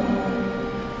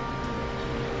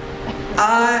 I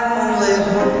only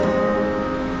hope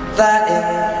that in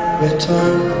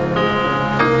return,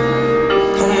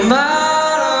 no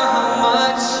matter how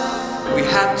much we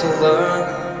had to learn,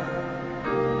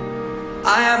 I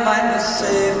might have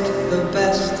saved the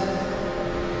best,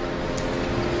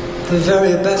 the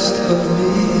very best of me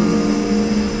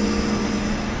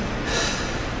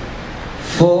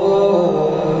for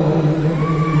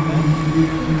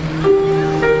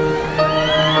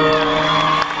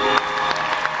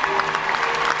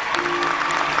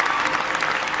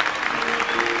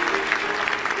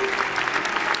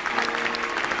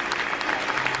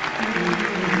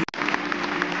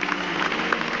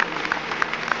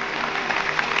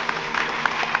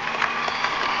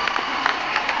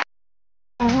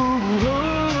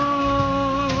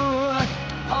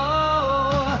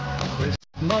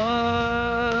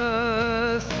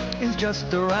Christmas is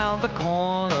just around the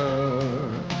corner.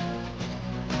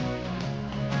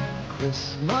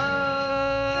 Christmas,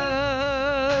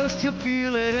 you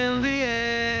feel it in the air.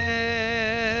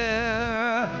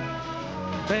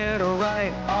 Better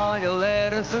write all your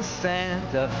letters to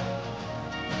Santa.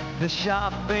 The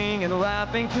shopping and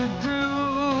wrapping to do.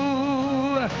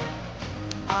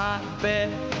 I bet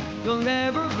you'll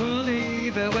never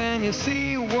believe it when you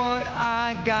see what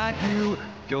I got you.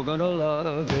 You're gonna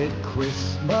love it.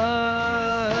 Christmas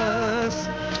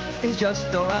is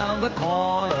just around the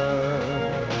corner.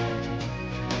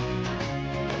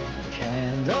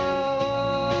 Candles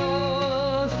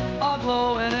are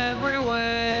glowing everywhere.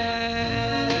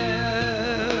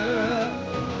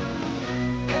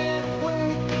 Can't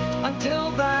wait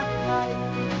until that night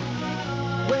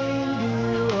when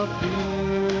you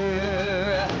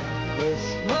appear.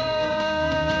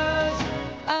 Christmas,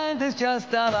 and it's just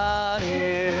about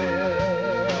here.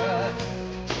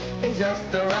 It's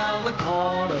just around the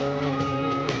corner.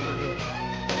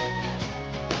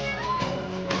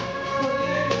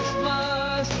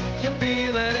 Christmas, you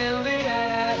feel it in the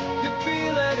air. You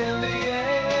feel it in the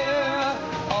air.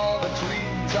 All the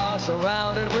trees are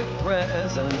surrounded with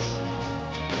presents.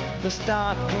 The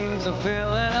stockings are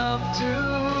filling up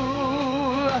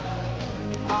too.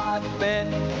 I bet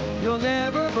you'll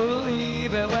never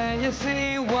believe it when you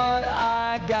see what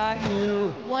I got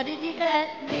you. What did you get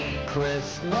me?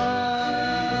 Christmas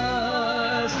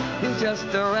is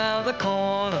just around the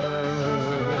corner.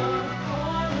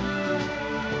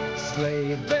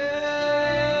 Sleigh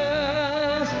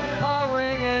bells are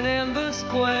ringing in the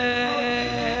square.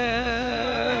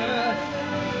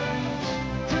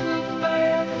 Too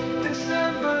bad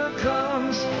December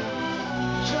comes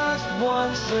just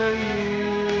once a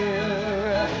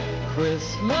year.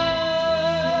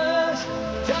 Christmas,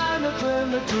 time to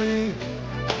trim the tree.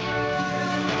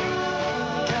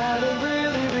 Can it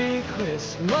really be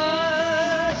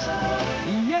Christmas?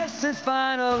 Yes, it's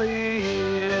finally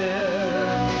here.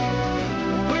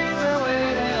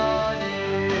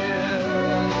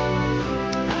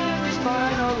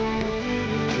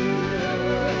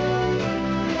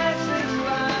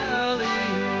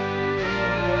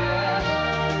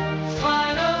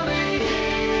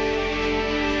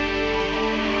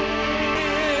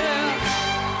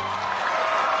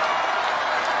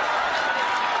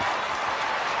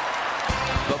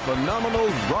 phenomenal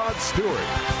Rod Stewart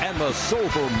and the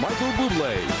soulful Michael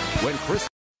Bublé when Chris.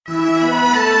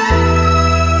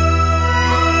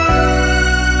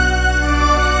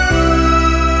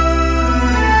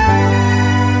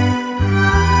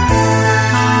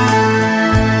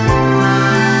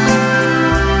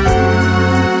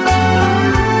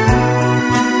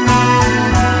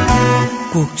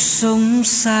 Cuộc sống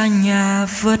xa nhà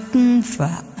vất vả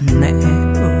mẹ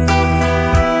ơi,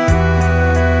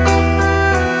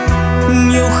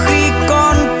 nhiều khi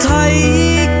con thấy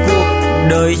cuộc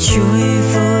đời chơi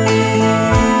vơi.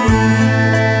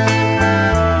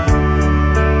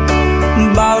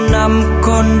 Bao năm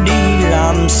con đi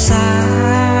làm xa,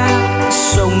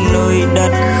 sông nơi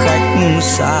đất khách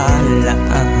xa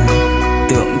lạ,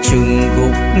 tưởng chừng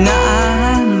gục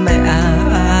ngã mẹ.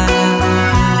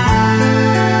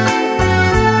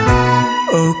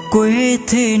 Ở quê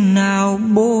thế nào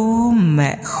bố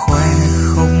mẹ khỏe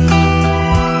không?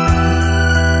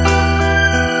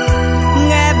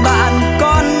 Nghe bạn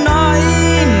con nói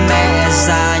mẹ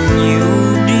già nhiều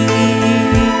đi,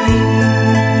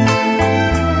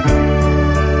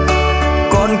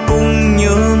 con cũng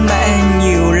nhớ mẹ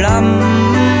nhiều lắm.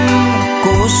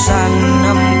 Cố sang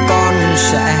năm con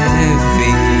sẽ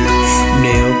về,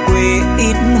 đều quê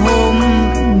ít hôm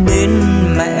bên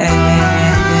mẹ.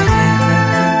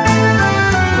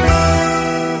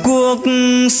 Cuộc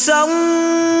sống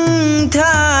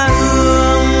tha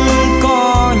hương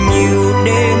có nhiều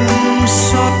đêm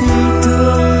xót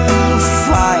thương,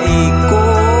 phải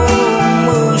cố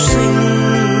mưu sinh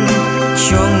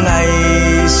cho ngày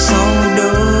sau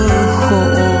đỡ khổ.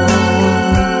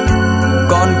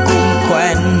 Con cũng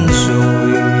quen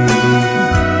rồi,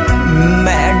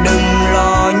 mẹ đừng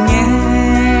lo nhé.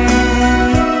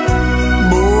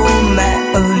 Bố mẹ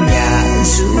ở nhà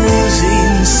giữ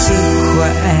gìn sức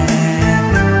khỏe.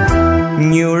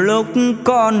 Nhiều lúc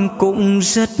con cũng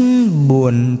rất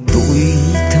buồn tủi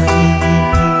thân,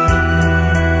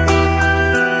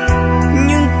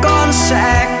 nhưng con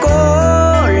sẽ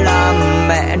cố làm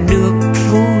mẹ được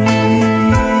vui.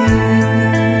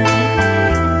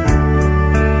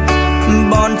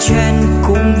 Bon chen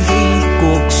cũng vì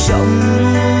cuộc sống,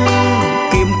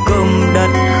 kiếm cơm đất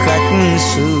khách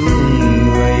xứ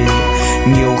người,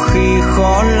 nhiều khi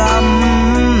khó lắm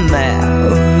mẹ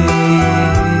ơi.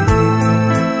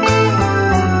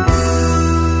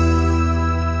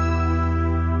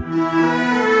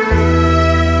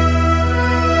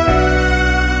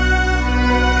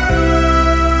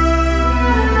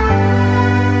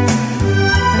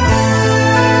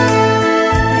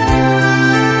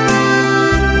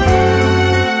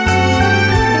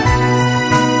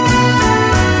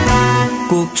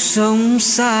 Cuộc sống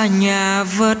xa nhà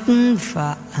vất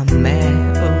vả mẹ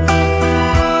ơi,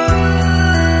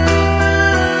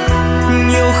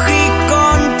 nhiều khi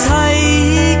con thấy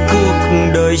cuộc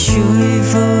đời chơi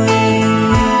vơi.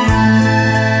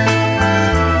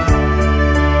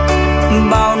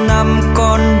 Bao năm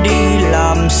con đi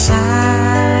làm xa,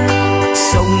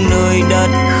 sống nơi đất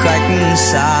khách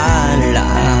xa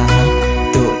lạ,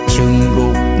 tựa chừng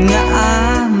gục ngã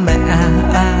mẹ.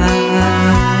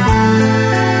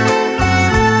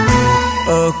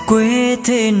 Ở quê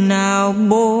thế nào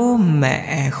bố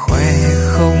mẹ khỏe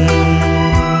không?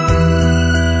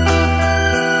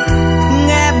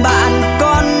 Nghe bạn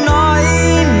con nói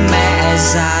mẹ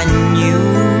già nhiều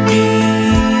đi,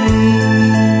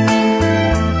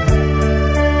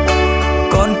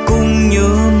 con cũng nhớ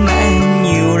mẹ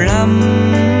nhiều lắm.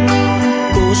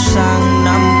 Cố sang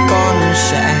năm con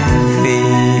sẽ về,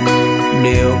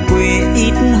 đều quê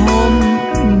ít hôm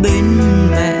bên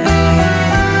mẹ.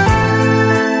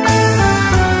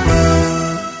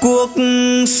 Cuộc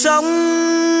sống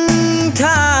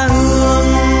tha hương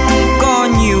có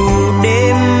nhiều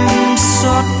đêm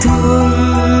xót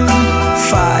thương,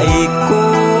 phải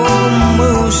cố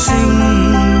mưu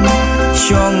sinh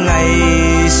cho ngày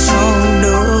sau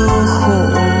đỡ khổ.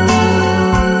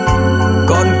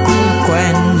 Con cũng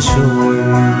quen rồi,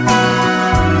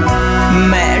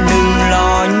 mẹ đừng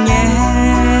lo nhé.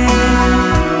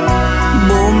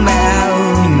 Bố mẹ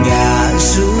ở nhà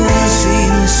giữ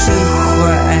gìn sức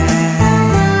khỏe.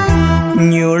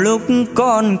 Nhiều lúc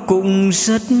con cũng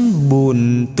rất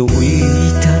buồn tủi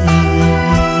thân,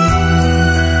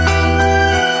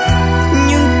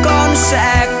 nhưng con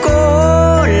sẽ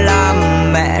cố làm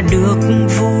mẹ được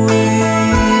vui.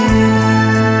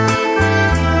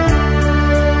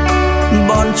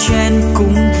 Bon chen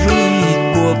cũng vì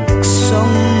cuộc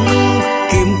sống,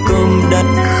 kiếm cơm đất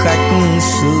khách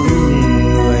xứ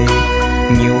người,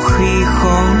 nhiều khi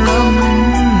khó lắm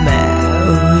mẹ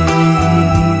ơi.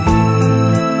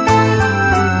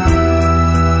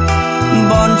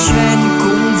 Bon chen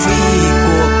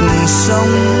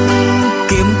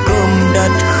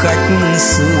khách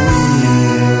xứ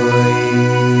người.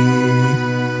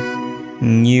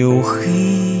 Nhiều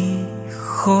khi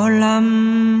khó lắm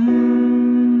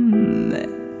mẹ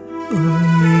ơi.